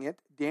denying it,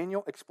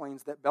 Daniel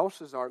explains that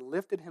Belshazzar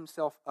lifted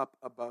himself up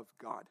above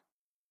God.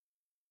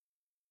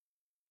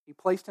 He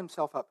placed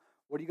himself up.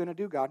 What are you going to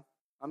do, God?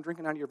 I'm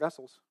drinking out of your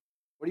vessels.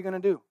 What are you going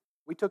to do?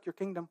 We took your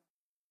kingdom.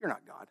 You're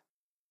not God.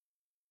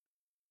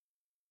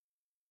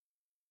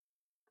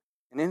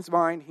 And in his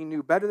mind, he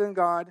knew better than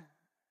God,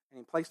 and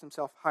he placed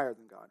himself higher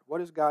than God. What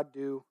does God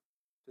do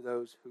to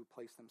those who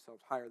place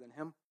themselves higher than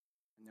him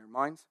in their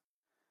minds?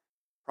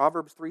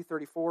 Proverbs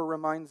 3:34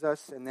 reminds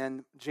us, and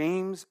then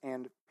James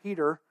and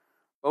Peter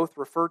both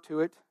refer to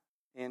it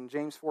in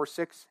James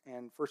 4:6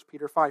 and 1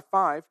 Peter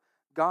 5:5.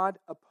 God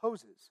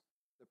opposes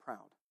the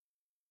proud.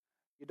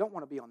 You don't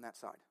want to be on that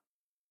side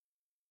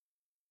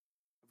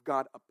of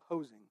God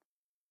opposing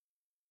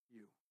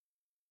you.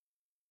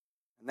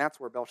 And that's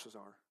where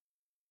Belshazzar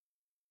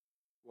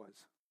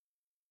was.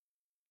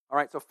 All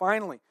right, so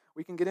finally,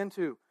 we can get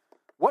into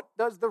what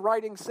does the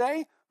writing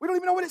say? We don't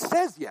even know what it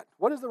says yet.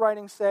 What does the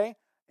writing say,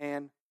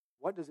 and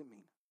what does it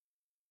mean?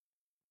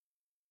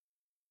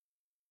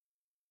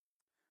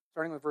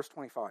 Starting with verse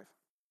 25.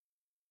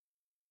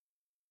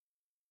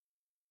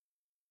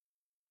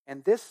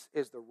 And this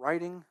is the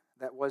writing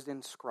that was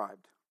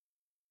inscribed.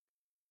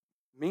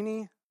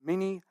 Mene,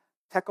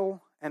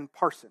 tekel, and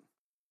parsin.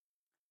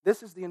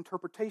 This is the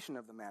interpretation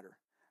of the matter.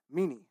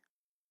 Mene,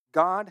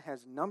 God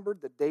has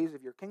numbered the days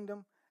of your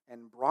kingdom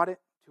and brought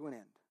it to an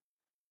end.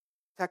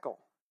 Tekel,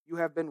 you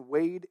have been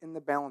weighed in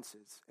the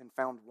balances and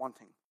found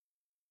wanting.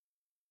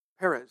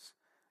 Peres,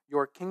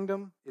 your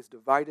kingdom is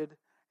divided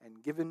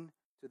and given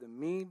to the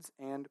Medes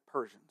and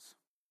Persians.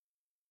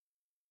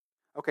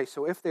 Okay,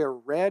 so if they are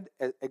read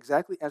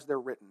exactly as they're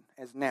written,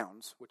 as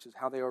nouns, which is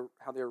how they are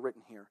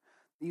written here,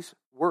 these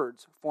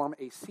words form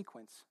a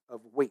sequence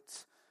of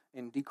weights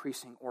in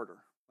decreasing order,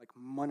 like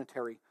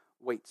monetary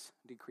weights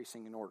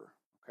decreasing in order.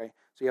 Okay,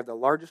 so you have the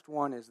largest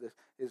one is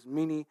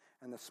mini,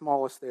 and the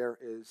smallest there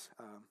is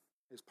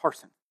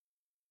parson.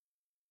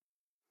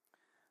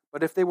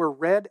 But if they were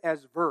read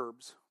as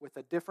verbs with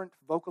a different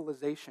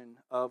vocalization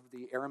of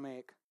the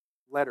Aramaic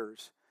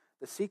letters,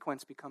 the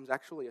sequence becomes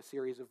actually a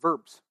series of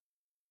verbs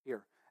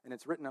here. And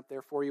it's written up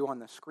there for you on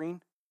the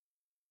screen.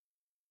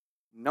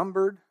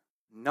 Numbered,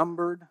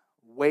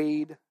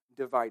 weighed,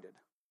 divided.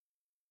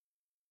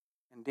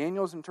 And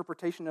Daniel's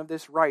interpretation of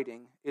this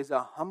writing is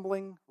a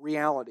humbling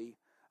reality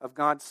of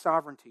God's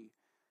sovereignty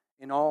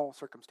in all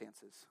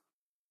circumstances,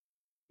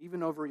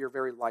 even over your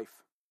very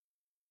life.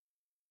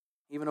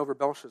 Even over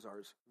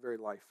Belshazzar's very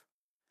life.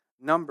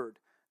 Numbered.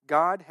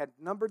 God had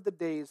numbered the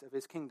days of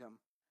his kingdom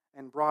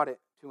and brought it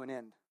to an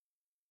end.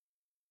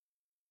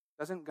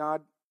 Doesn't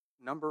God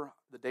number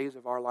the days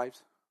of our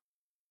lives?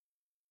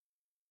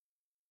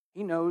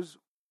 He knows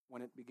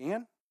when it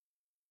began,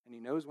 and he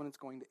knows when it's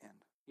going to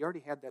end. He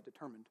already had that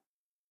determined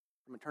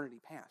from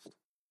eternity past.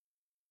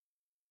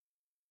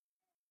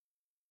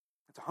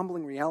 It's a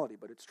humbling reality,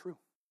 but it's true.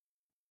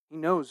 He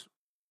knows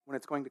when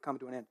it's going to come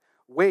to an end.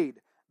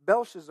 Weighed.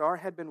 Belshazzar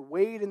had been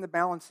weighed in the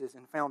balances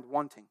and found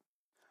wanting.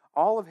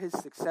 All of his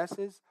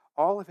successes,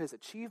 all of his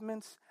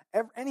achievements,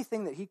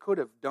 anything that he could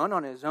have done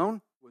on his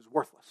own was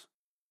worthless.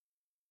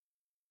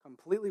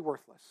 Completely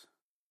worthless.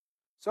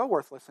 So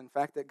worthless, in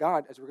fact, that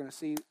God, as we're going to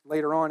see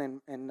later on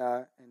in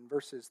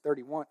verses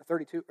 30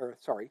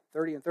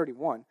 and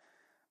 31,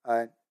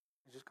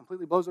 just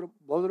completely blows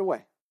it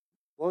away.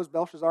 Blows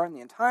Belshazzar and the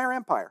entire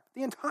empire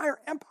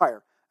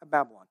of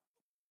Babylon.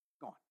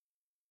 Gone.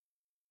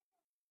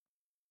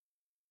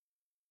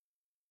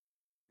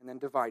 And then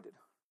divided.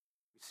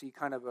 We see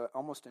kind of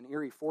almost an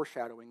eerie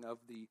foreshadowing of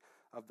the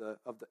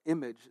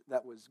image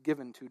that was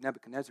given to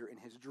Nebuchadnezzar in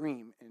his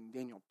dream in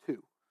Daniel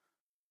 2.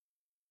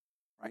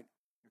 Right?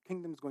 Your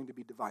kingdom is going to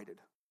be divided.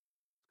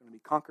 It's going to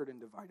be conquered and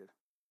divided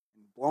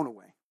and blown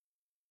away.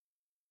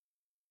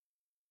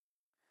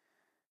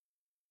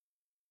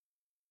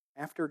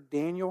 After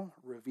Daniel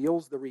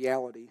reveals the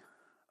reality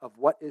of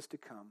what is to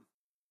come,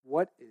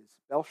 what is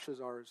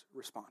Belshazzar's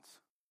response?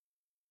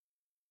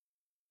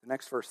 The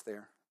next verse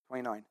there,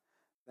 29.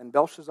 Then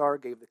Belshazzar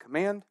gave the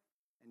command,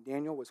 and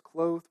Daniel was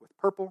clothed with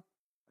purple,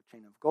 a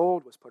chain of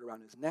gold was put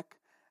around his neck,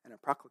 and a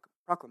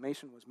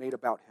proclamation was made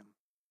about him,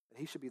 that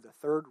he should be the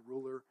third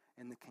ruler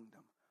in the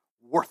kingdom.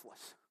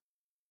 Worthless.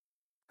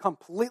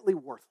 Completely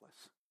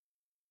worthless.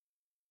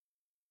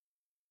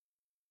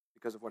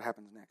 Because of what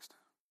happens next.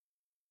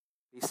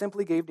 He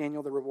simply gave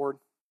Daniel the reward.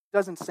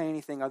 Doesn't say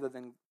anything other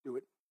than do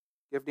it.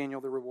 Give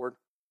Daniel the reward.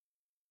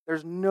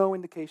 There's no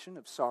indication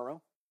of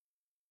sorrow.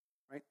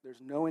 Right? There's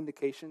no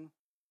indication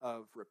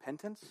of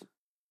repentance.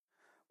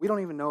 We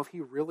don't even know if he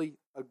really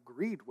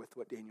agreed with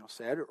what Daniel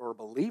said or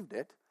believed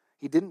it.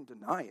 He didn't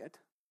deny it,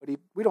 but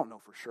we don't know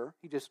for sure.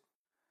 So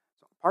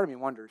part of me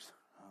wonders,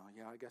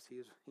 I guess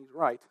he's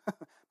right,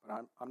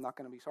 but I'm not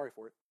going to be sorry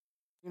for it.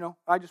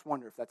 I just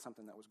wonder if that's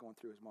something that was going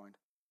through his mind.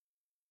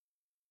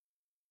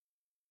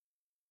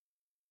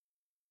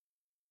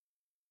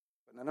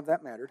 But none of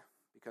that mattered,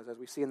 because as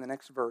we see in the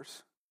next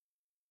verse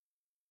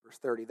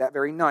 30, that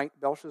very night,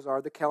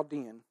 Belshazzar the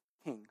Chaldean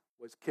king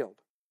was killed.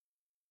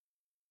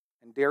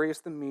 And Darius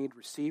the Mede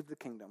received the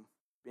kingdom,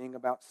 being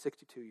about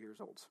 62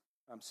 years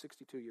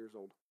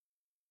old.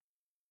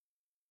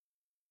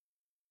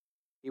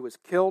 He was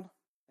killed,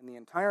 and the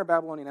entire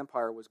Babylonian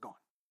Empire was gone.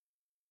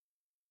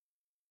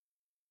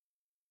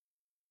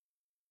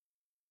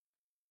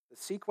 The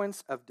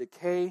sequence of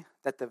decay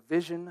that the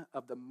vision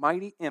of the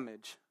mighty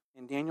image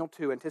in Daniel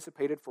 2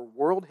 anticipated for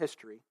world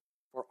history,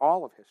 for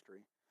all of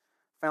history,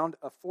 found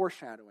a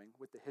foreshadowing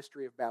with the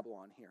history of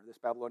Babylon here, this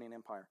Babylonian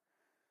Empire.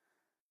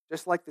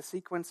 Just like the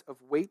sequence of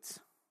weights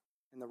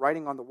in the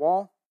writing on the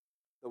wall,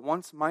 the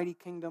once mighty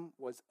kingdom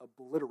was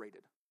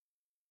obliterated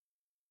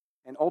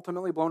and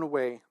ultimately blown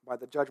away by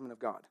the judgment of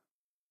God.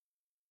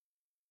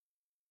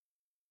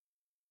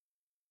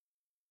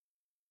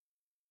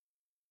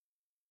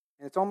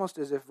 And it's almost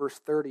as if verse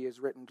 30 is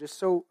written just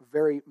so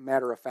very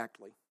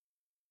matter-of-factly.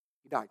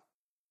 He died.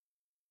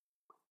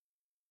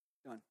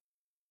 Done.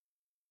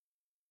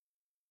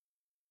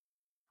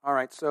 All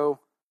right, so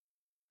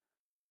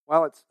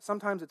while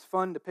sometimes it's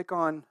fun to pick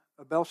on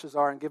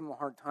Belshazzar and give him a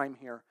hard time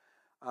here,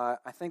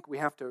 I think we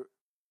have to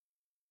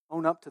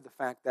own up to the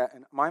fact that,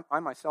 and I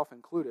myself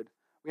included,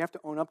 we have to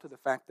own up to the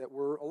fact that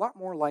we're a lot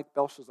more like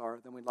Belshazzar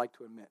than we'd like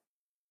to admit.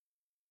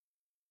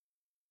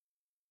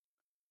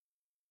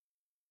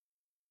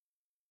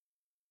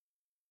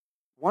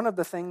 One of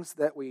the things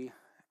that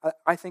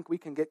I think we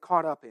can get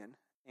caught up in,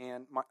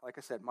 and like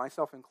I said,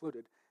 myself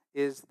included,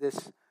 is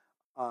this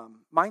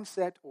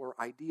mindset or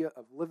idea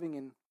of living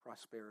in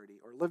prosperity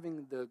or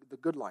living the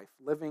good life,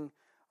 living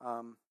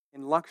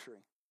in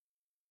luxury.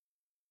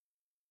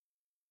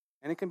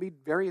 And it can be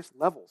various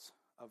levels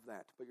of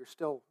that, but you're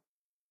still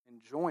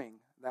enjoying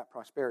that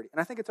prosperity.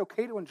 And I think it's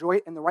okay to enjoy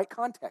it in the right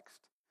context.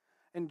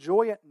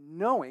 Enjoy it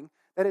knowing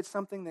that it's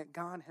something that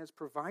God has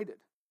provided.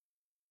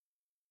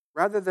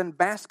 Rather than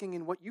basking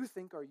in what you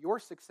think are your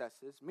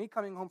successes, me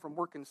coming home from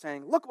work and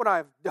saying, look what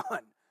I've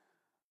done.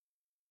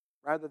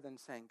 Rather than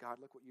saying, God,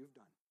 look what you've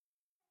done.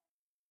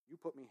 You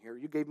put me here.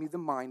 You gave me the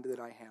mind that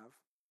I have.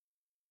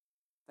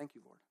 Thank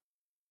you, Lord.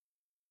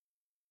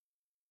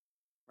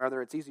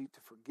 Rather, it's easy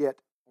to forget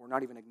or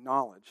not even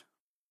acknowledge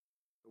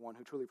the one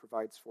who truly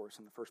provides for us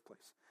in the first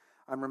place.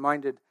 I'm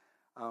reminded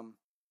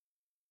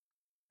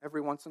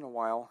every once in a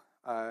while,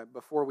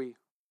 before we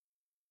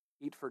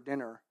eat for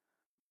dinner,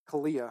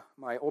 Kalia,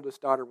 my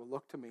oldest daughter, will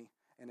look to me,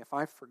 and if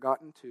I've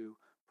forgotten to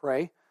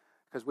pray,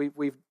 because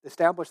we've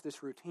established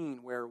this routine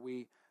where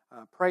we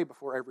pray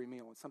before every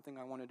meal. It's something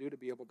I want to do, to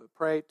be able to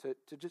pray, to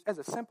just as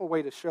a simple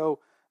way to show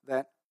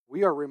that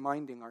we are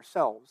reminding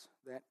ourselves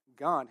that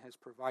God has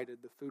provided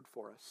the food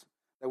for us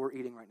that we're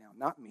eating right now.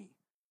 Not me,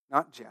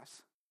 not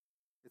Jess.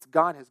 It's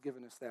God has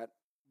given us that,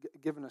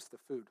 given us the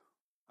food.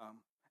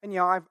 And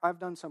yeah, I've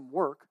done some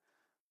work,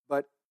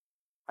 but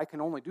I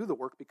can only do the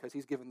work because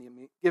He's given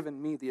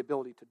me the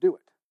ability to do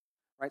it.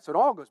 Right? So it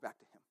all goes back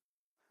to Him.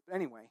 But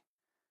anyway,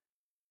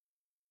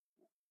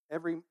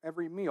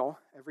 every meal,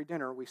 every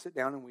dinner, we sit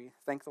down and we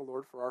thank the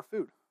Lord for our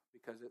food.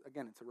 Because,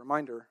 again, it's a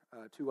reminder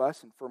to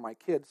us and for my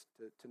kids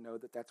to know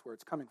that that's where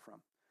it's coming from.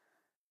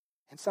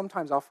 And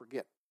sometimes I'll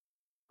forget.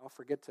 I'll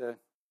forget to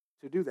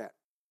do that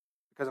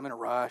because I'm in a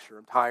rush or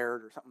I'm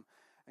tired or something.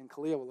 And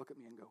Kalia will look at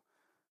me and go,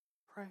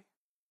 pray.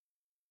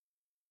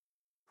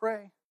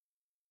 Pray.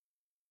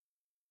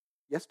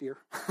 Yes, dear.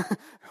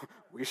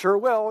 We sure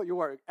will. You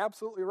are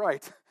absolutely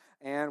right.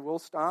 And we'll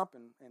stop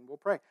and we'll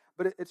pray.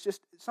 But it's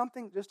just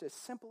something just as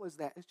simple as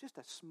that. It's just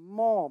a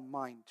small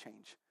mind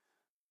change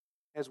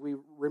as we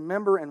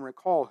remember and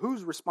recall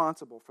who's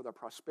responsible for the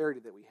prosperity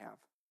that we have.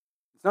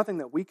 It's nothing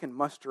that we can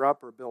muster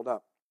up or build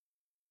up.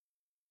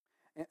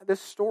 And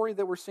this story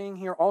that we're seeing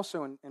here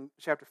also in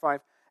chapter 5,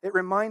 it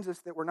reminds us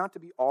that we're not to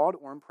be awed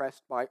or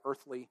impressed by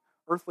earthly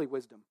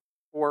wisdom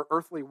or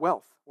earthly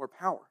wealth or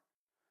power,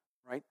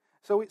 right?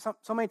 So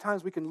many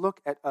times we can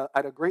look at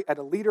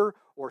a leader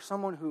or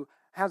someone who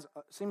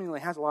seemingly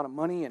has a lot of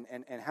money and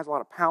has a lot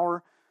of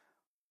power.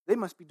 They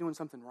must be doing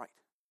something right.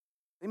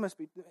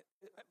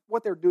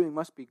 What they're doing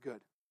must be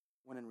good,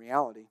 when in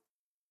reality,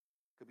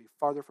 it could be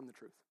farther from the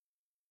truth.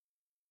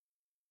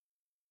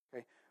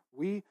 Okay,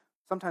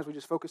 sometimes we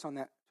just focus on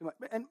that too much,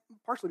 and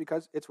partially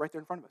because it's right there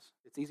in front of us.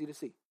 It's easy to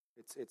see.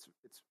 It's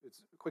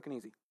quick and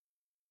easy.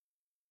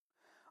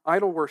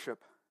 Idol worship.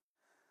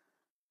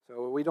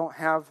 So we don't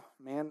have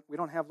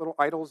little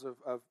idols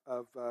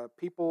of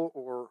people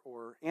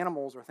or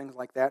animals or things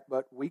like that,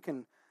 but we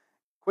can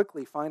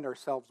quickly find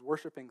ourselves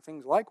worshiping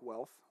things like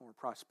wealth or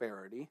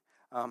prosperity,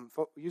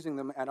 using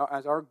them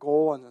as our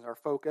goal and as our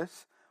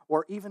focus,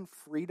 or even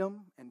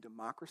freedom and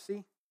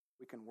democracy.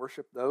 We can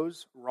worship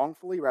those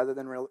wrongfully rather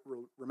than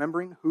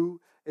remembering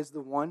who is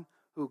the one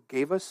who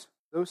gave us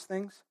those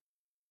things.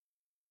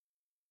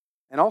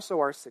 And also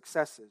our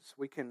successes.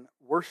 We can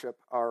worship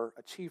our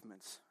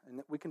achievements,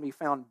 and we can be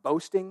found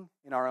boasting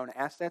in our own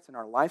assets and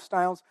our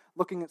lifestyles,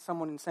 looking at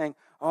someone and saying,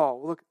 "Oh,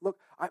 look,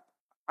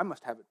 I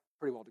must have it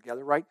pretty well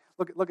together, right?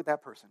 Look at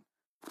that person."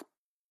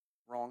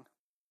 Wrong.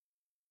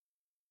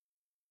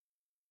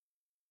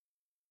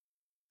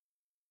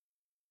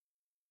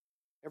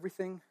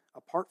 Everything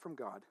apart from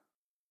God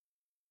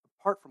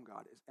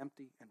is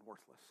empty and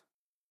worthless.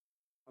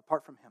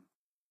 Apart from Him,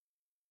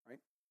 right?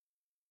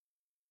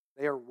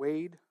 They are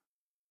weighed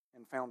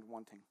and found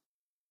wanting.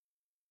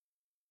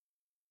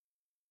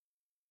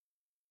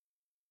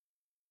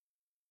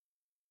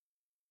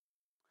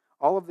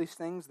 All of these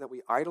things that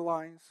we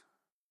idolize,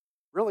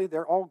 really,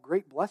 they're all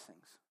great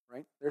blessings,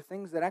 right? They're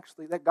things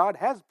that God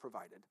has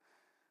provided.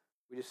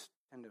 We just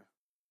tend to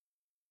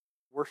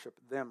worship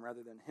them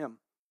rather than Him.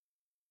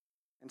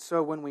 And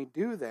so when we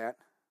do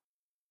that,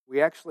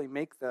 we actually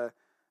make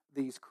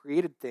these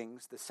created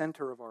things the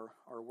center of our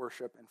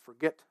worship and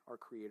forget our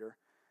Creator.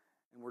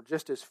 And we're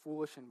just as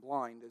foolish and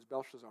blind as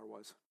Belshazzar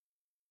was.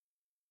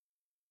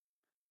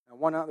 Now,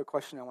 one other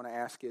question I want to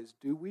ask is,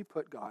 do we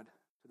put God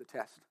to the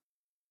test?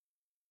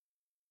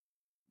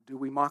 Do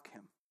we mock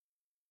Him?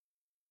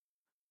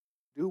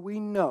 Do we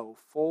know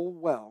full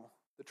well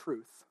the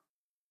truth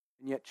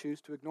and yet choose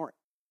to ignore it?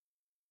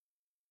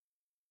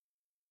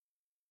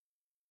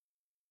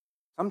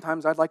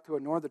 Sometimes I'd like to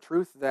ignore the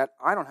truth that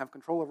I don't have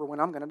control over when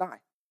I'm going to die.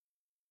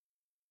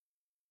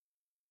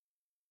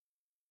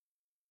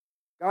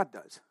 God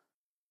does.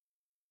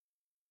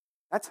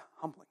 That's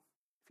humbling,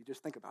 if you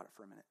just think about it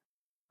for a minute.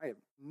 I have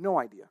no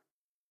idea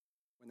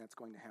when that's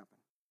going to happen.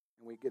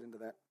 And we get into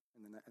that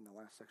in the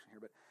last section here.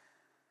 But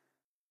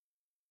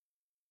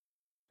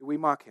do we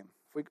mock Him?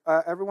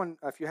 Everyone,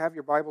 if you have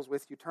your Bibles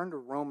with you, turn to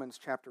Romans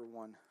chapter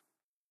 1.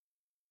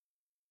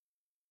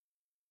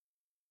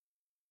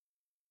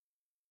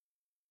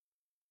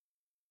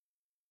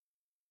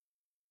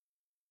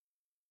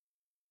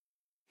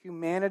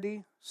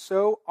 Humanity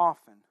so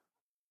often,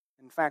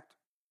 in fact,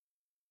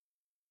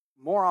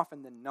 more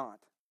often than not,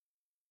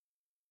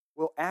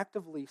 will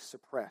actively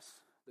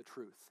suppress the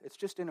truth. It's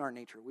just in our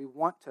nature. We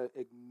want to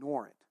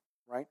ignore it,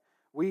 right?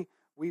 We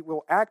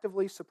will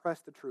actively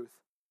suppress the truth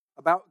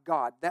about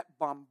God that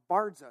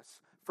bombards us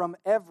from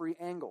every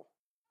angle.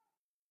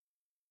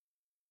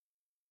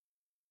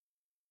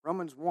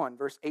 Romans 1,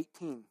 verse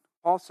 18,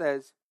 Paul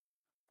says,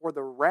 "For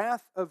the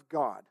wrath of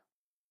God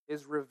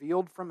is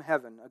revealed from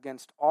heaven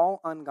against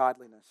all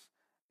ungodliness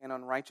and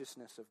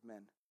unrighteousness of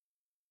men,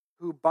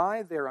 who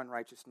by their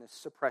unrighteousness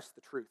suppress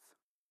the truth.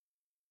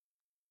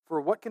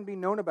 For what can be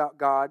known about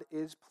God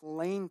is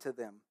plain to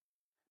them,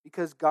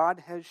 because God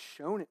has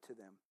shown it to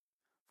them.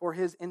 For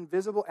his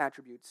invisible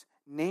attributes,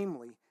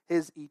 namely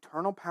his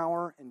eternal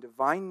power and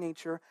divine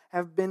nature,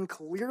 have been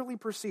clearly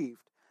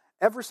perceived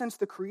ever since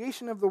the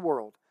creation of the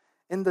world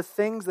in the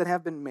things that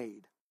have been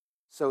made,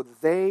 so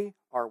they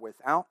are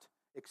without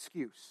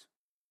excuse.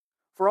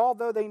 For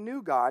although they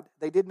knew God,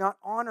 they did not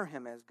honor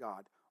him as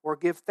God or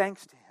give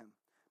thanks to him,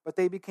 but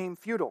they became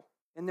futile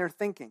in their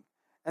thinking,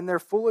 and their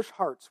foolish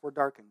hearts were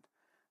darkened.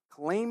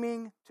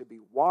 Claiming to be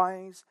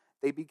wise,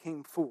 they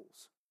became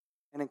fools,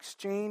 and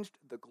exchanged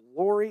the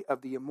glory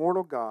of the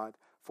immortal God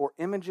for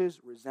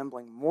images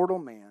resembling mortal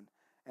man,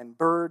 and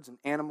birds and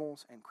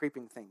animals and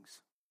creeping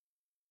things."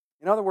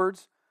 In other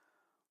words,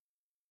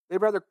 they'd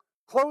rather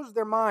close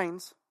their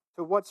minds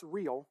to what's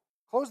real,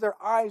 close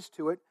their eyes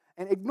to it,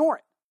 and ignore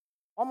it.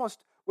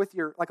 Almost with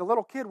like a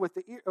little kid with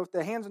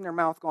the hands in their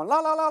mouth going, la,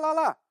 la, la, la,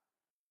 la.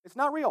 It's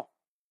not real.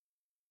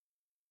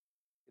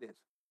 It is.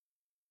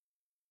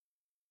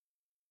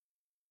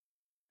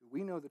 Do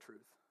we know the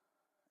truth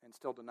and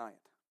still deny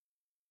it?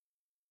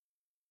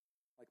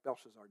 Like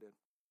Belshazzar did.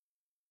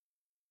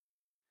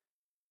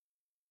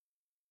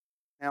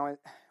 Now,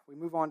 we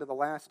move on to the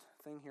last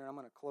thing here. I'm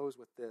going to close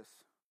with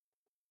this.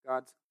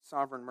 God's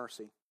sovereign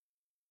mercy.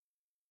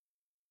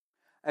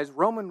 As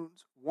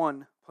Romans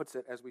 1 puts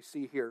it, as we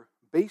see here,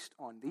 based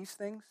on these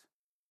things,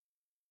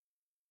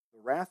 the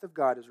wrath of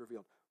God is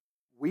revealed.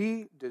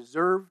 We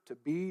deserve to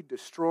be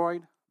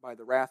destroyed by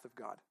the wrath of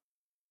God.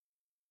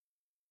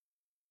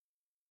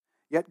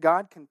 Yet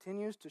God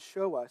continues to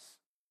show us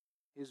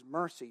his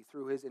mercy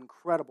through his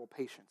incredible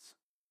patience.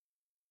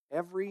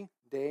 Every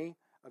day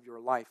of your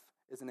life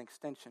is an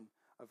extension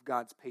of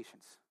God's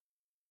patience.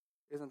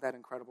 Isn't that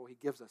incredible? He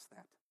gives us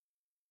that.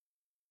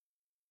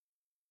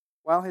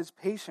 While his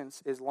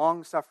patience is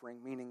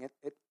long-suffering, meaning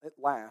it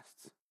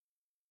lasts,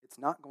 it's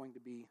not going to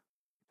be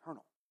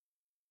eternal.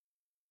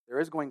 There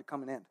is going to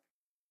come an end.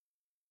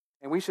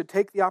 And we should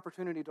take the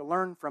opportunity to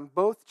learn from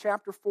both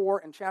chapter 4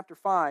 and chapter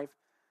 5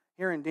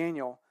 here in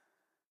Daniel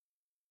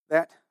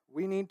that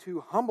we need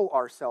to humble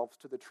ourselves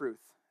to the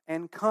truth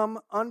and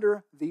come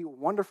under the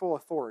wonderful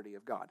authority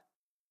of God.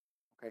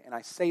 Okay, and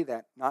I say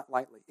that not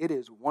lightly. It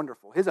is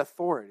wonderful. His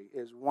authority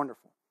is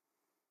wonderful.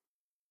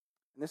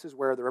 And this is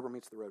where the rubber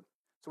meets the road.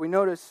 So we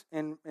notice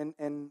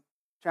in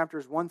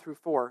chapters 1 through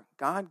 4,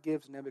 God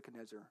gives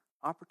Nebuchadnezzar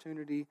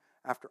opportunity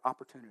after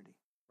opportunity.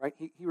 Right?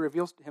 He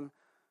reveals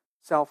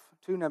himself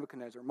to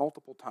Nebuchadnezzar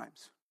multiple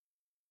times.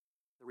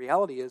 The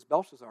reality is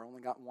Belshazzar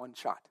only got one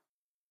shot.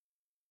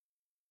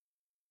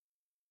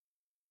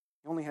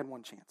 He only had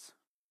one chance.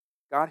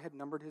 God had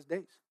numbered his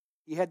days.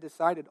 He had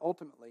decided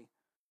ultimately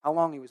how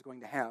long he was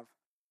going to have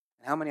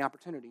and how many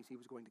opportunities he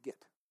was going to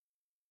get.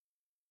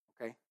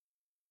 Okay?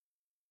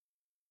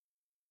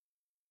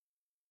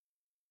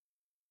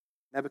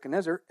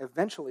 Nebuchadnezzar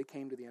eventually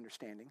came to the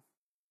understanding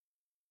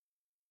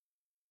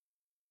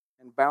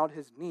and bowed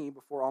his knee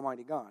before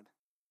Almighty God.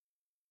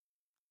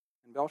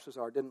 And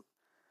Belshazzar didn't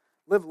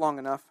live long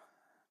enough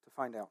to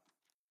find out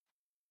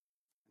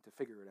and to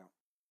figure it out.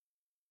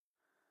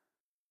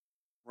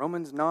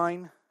 Romans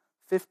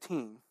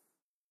 9:15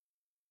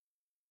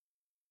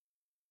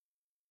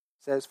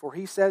 says, "For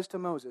he says to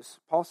Moses,"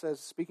 Paul says,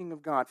 speaking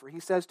of God, "For he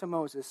says to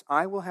Moses,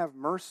 I will have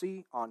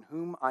mercy on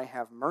whom I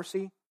have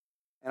mercy,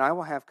 and I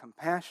will have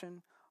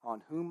compassion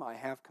on whom I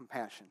have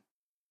compassion."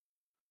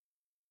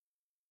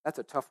 That's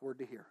a tough word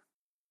to hear.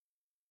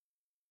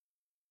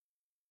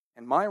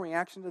 And my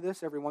reaction to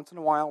this every once in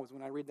a while was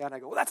when I read that, I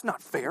go, well, that's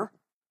not fair.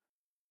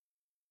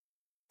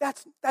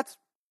 That's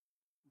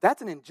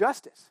an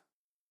injustice.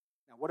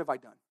 Now, what have I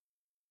done?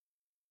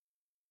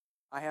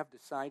 I have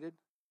decided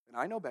that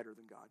I know better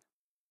than God,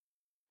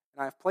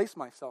 and I have placed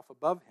myself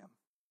above him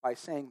by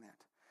saying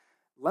that.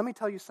 Let me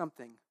tell you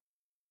something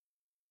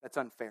that's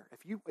unfair.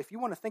 If you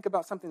want to think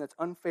about something that's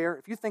unfair,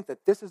 if you think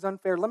that this is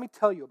unfair, let me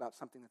tell you about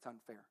something that's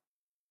unfair.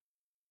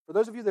 For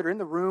those of you that are in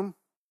the room,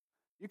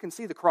 you can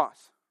see the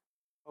cross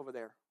over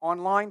there.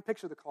 Online,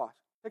 picture the cross.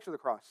 Picture the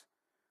cross.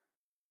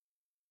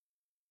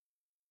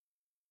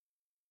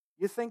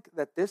 You think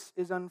that this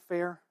is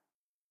unfair?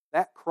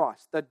 That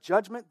cross, the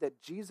judgment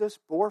that Jesus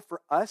bore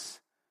for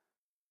us,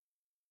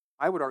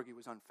 I would argue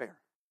was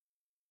unfair.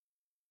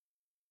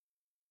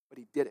 But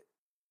he did it.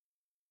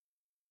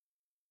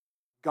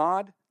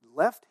 God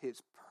left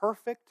his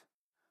perfect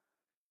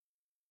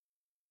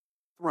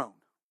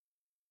throne,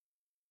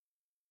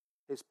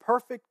 his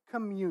perfect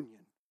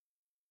communion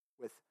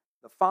with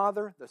the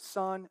Father, the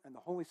Son, and the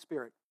Holy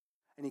Spirit.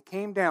 And he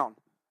came down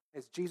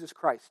as Jesus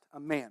Christ, a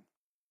man.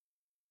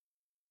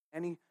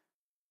 And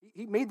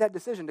he made that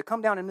decision to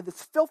come down into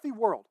this filthy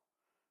world.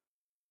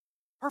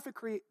 Perfect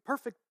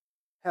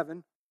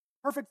heaven,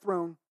 perfect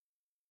throne,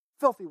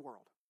 filthy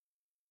world.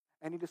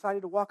 And he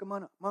decided to walk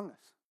among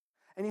us.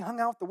 And he hung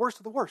out with the worst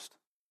of the worst.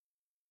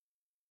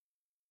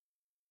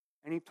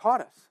 And he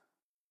taught us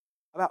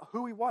about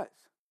who he was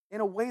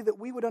in a way that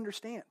we would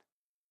understand.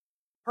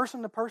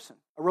 Person to person,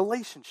 a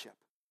relationship.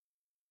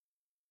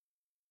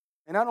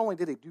 And not only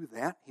did he do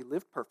that, he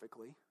lived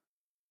perfectly,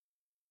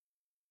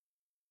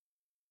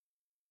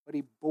 but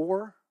he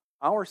bore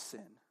our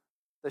sin,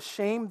 the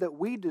shame that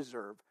we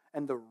deserve,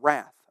 and the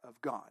wrath of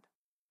God.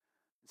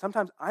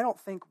 Sometimes I don't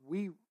think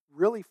we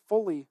really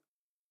fully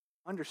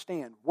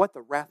understand what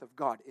the wrath of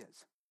God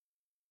is.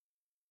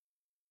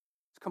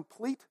 It's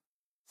complete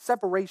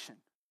separation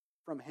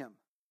from him.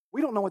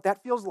 We don't know what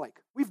that feels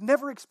like. We've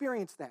never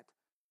experienced that.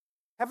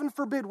 Heaven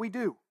forbid we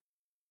do.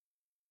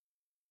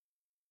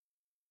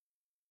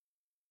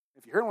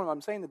 If you heard what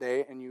I'm saying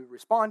today and you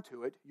respond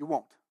to it, you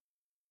won't.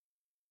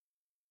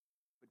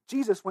 But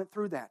Jesus went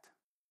through that.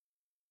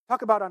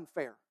 Talk about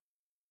unfair.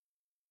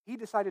 He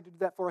decided to do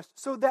that for us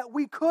so that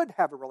we could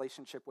have a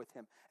relationship with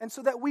him and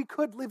so that we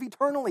could live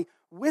eternally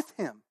with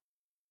him.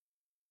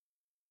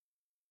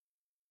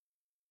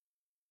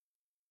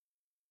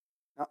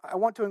 Now, I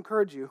want to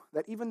encourage you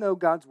that even though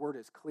God's word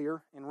is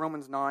clear in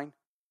Romans 9,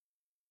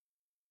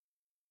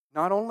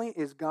 not only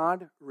is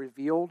God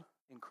revealed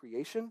in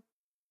creation,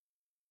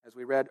 as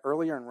we read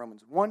earlier in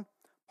Romans 1,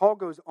 Paul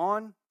goes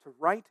on to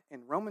write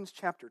in Romans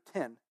chapter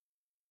 10,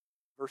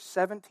 verse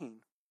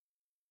 17,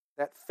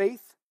 that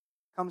faith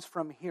comes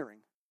from hearing,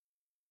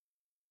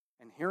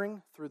 and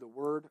hearing through the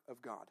word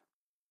of God,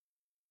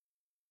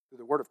 through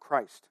the word of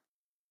Christ.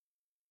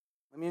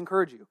 Let me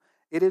encourage you,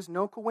 it is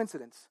no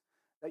coincidence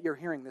that you're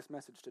hearing this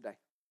message today,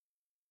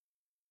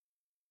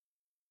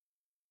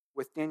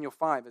 with Daniel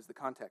 5 as the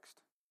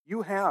context.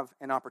 You have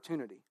an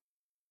opportunity,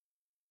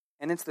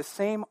 and it's the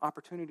same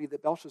opportunity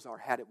that Belshazzar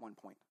had at one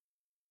point.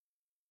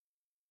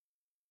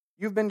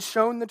 You've been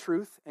shown the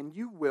truth, and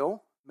you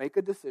will make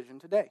a decision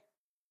today.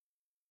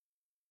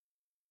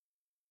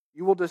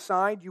 You will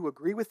decide you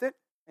agree with it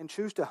and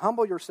choose to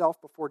humble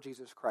yourself before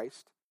Jesus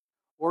Christ,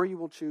 or you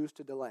will choose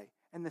to delay.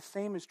 And the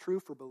same is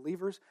true for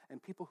believers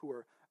and people who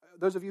are,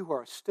 those of you who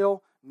are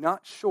still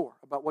not sure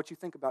about what you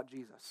think about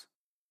Jesus.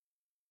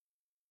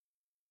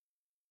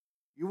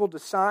 You will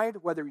decide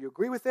whether you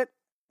agree with it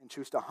and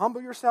choose to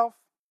humble yourself,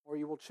 or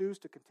you will choose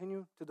to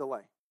continue to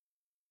delay.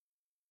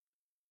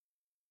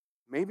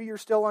 Maybe you're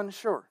still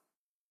unsure.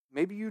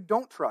 Maybe you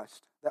don't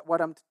trust that what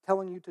I'm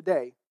telling you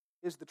today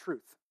is the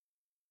truth.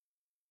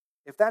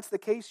 If that's the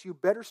case, you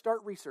better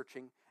start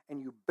researching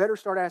and you better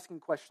start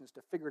asking questions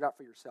to figure it out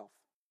for yourself.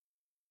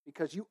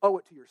 Because you owe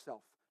it to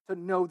yourself to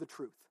know the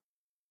truth,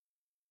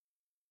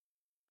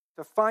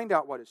 to find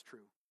out what is true.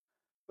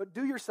 But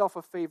do yourself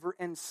a favor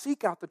and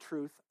seek out the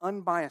truth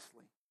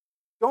unbiasedly.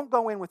 Don't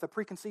go in with a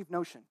preconceived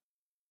notion.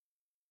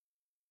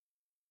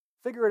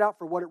 Figure it out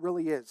for what it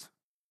really is.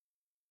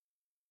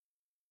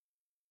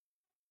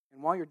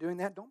 And while you're doing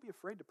that, don't be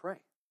afraid to pray.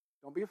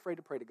 Don't be afraid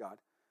to pray to God.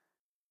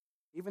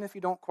 Even if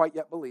you don't quite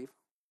yet believe,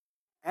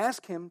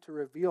 ask him to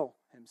reveal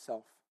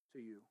himself to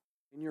you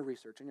in your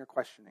research, in your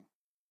questioning.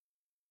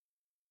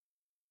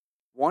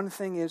 One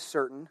thing is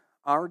certain,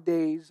 our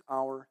days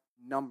are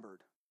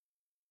numbered.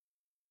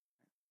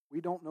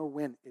 We don't know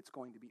when it's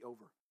going to be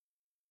over.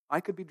 I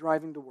could be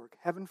driving to work,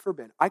 heaven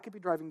forbid, I could be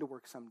driving to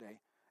work someday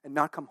and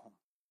not come home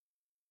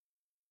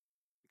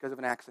because of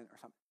an accident or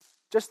something.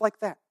 Just like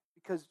that,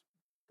 because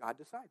God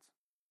decides.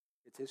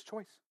 It's his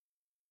choice.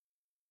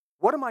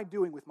 What am I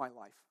doing with my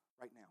life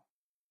right now?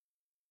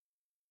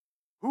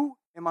 Who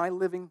am I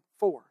living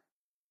for?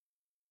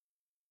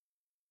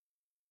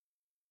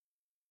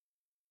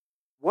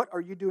 What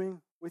are you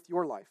doing with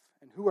your life,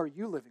 and who are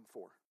you living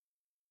for?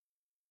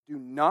 Do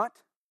not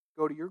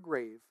go to your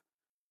grave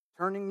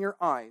turning your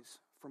eyes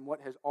from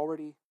what has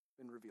already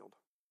been revealed.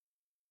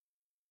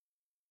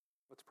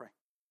 Let's pray.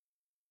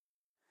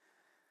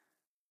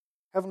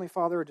 Heavenly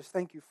Father, I just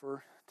thank you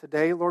for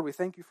today. Lord, we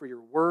thank you for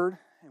your word,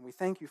 and we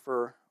thank you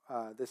for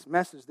this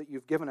message that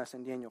you've given us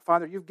in Daniel.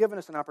 Father, you've given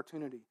us an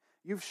opportunity.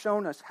 You've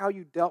shown us how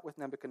you dealt with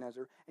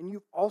Nebuchadnezzar, and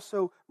you've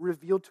also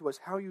revealed to us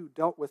how you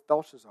dealt with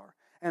Belshazzar.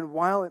 And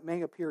while it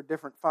may appear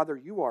different, Father,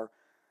 you are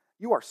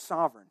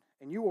sovereign,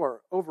 and you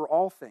are over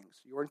all things.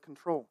 You are in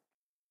control.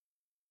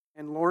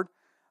 And Lord,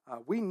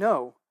 we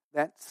know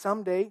that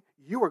someday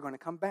you are going to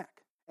come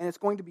back, and it's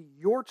going to be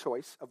your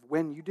choice of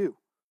when you do,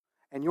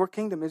 and your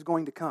kingdom is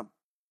going to come.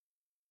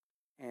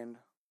 And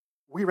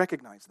we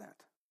recognize that.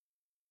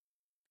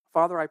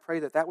 Father, I pray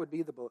that would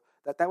be the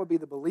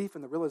belief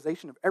and the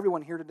realization of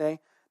everyone here today,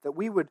 that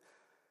we would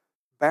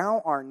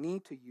bow our knee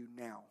to you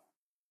now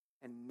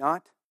and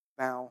not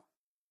bow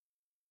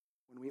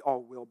when we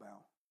all will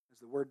bow. As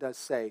the word does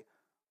say,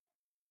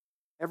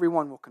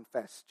 everyone will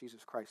confess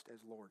Jesus Christ as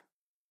Lord.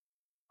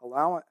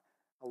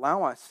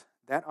 Allow us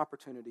that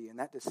opportunity and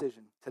that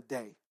decision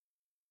today.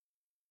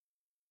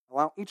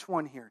 Allow each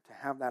one here to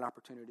have that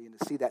opportunity and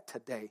to see that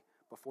today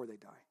before they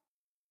die.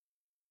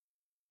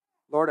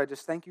 Lord, I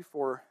just thank you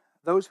for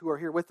those who are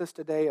here with us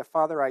today.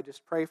 Father, I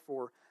just pray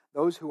for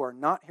those who are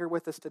not here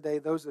with us today,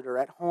 those that are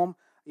at home,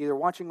 either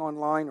watching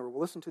online or will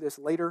listen to this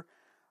later.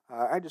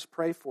 I just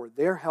pray for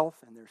their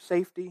health and their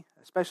safety,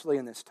 especially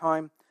in this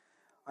time.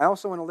 I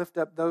also want to lift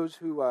up those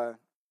who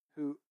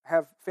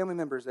have family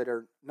members that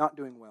are not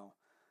doing well.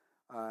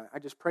 I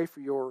just pray for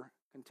your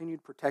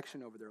continued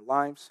protection over their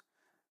lives,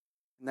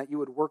 and that you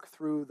would work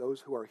through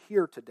those who are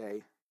here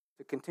today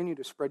to continue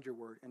to spread your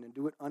word and to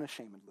do it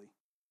unashamedly,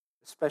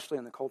 especially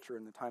in the culture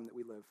and the time that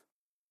we live.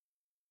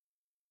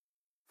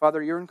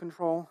 Father, you're in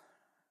control,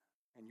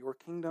 and your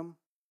kingdom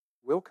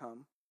will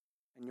come,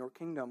 and your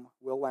kingdom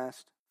will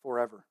last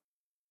forever.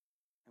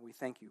 And we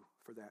thank you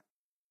for that.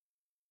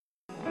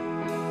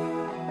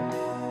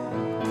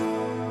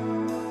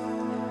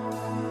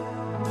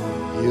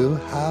 You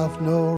have no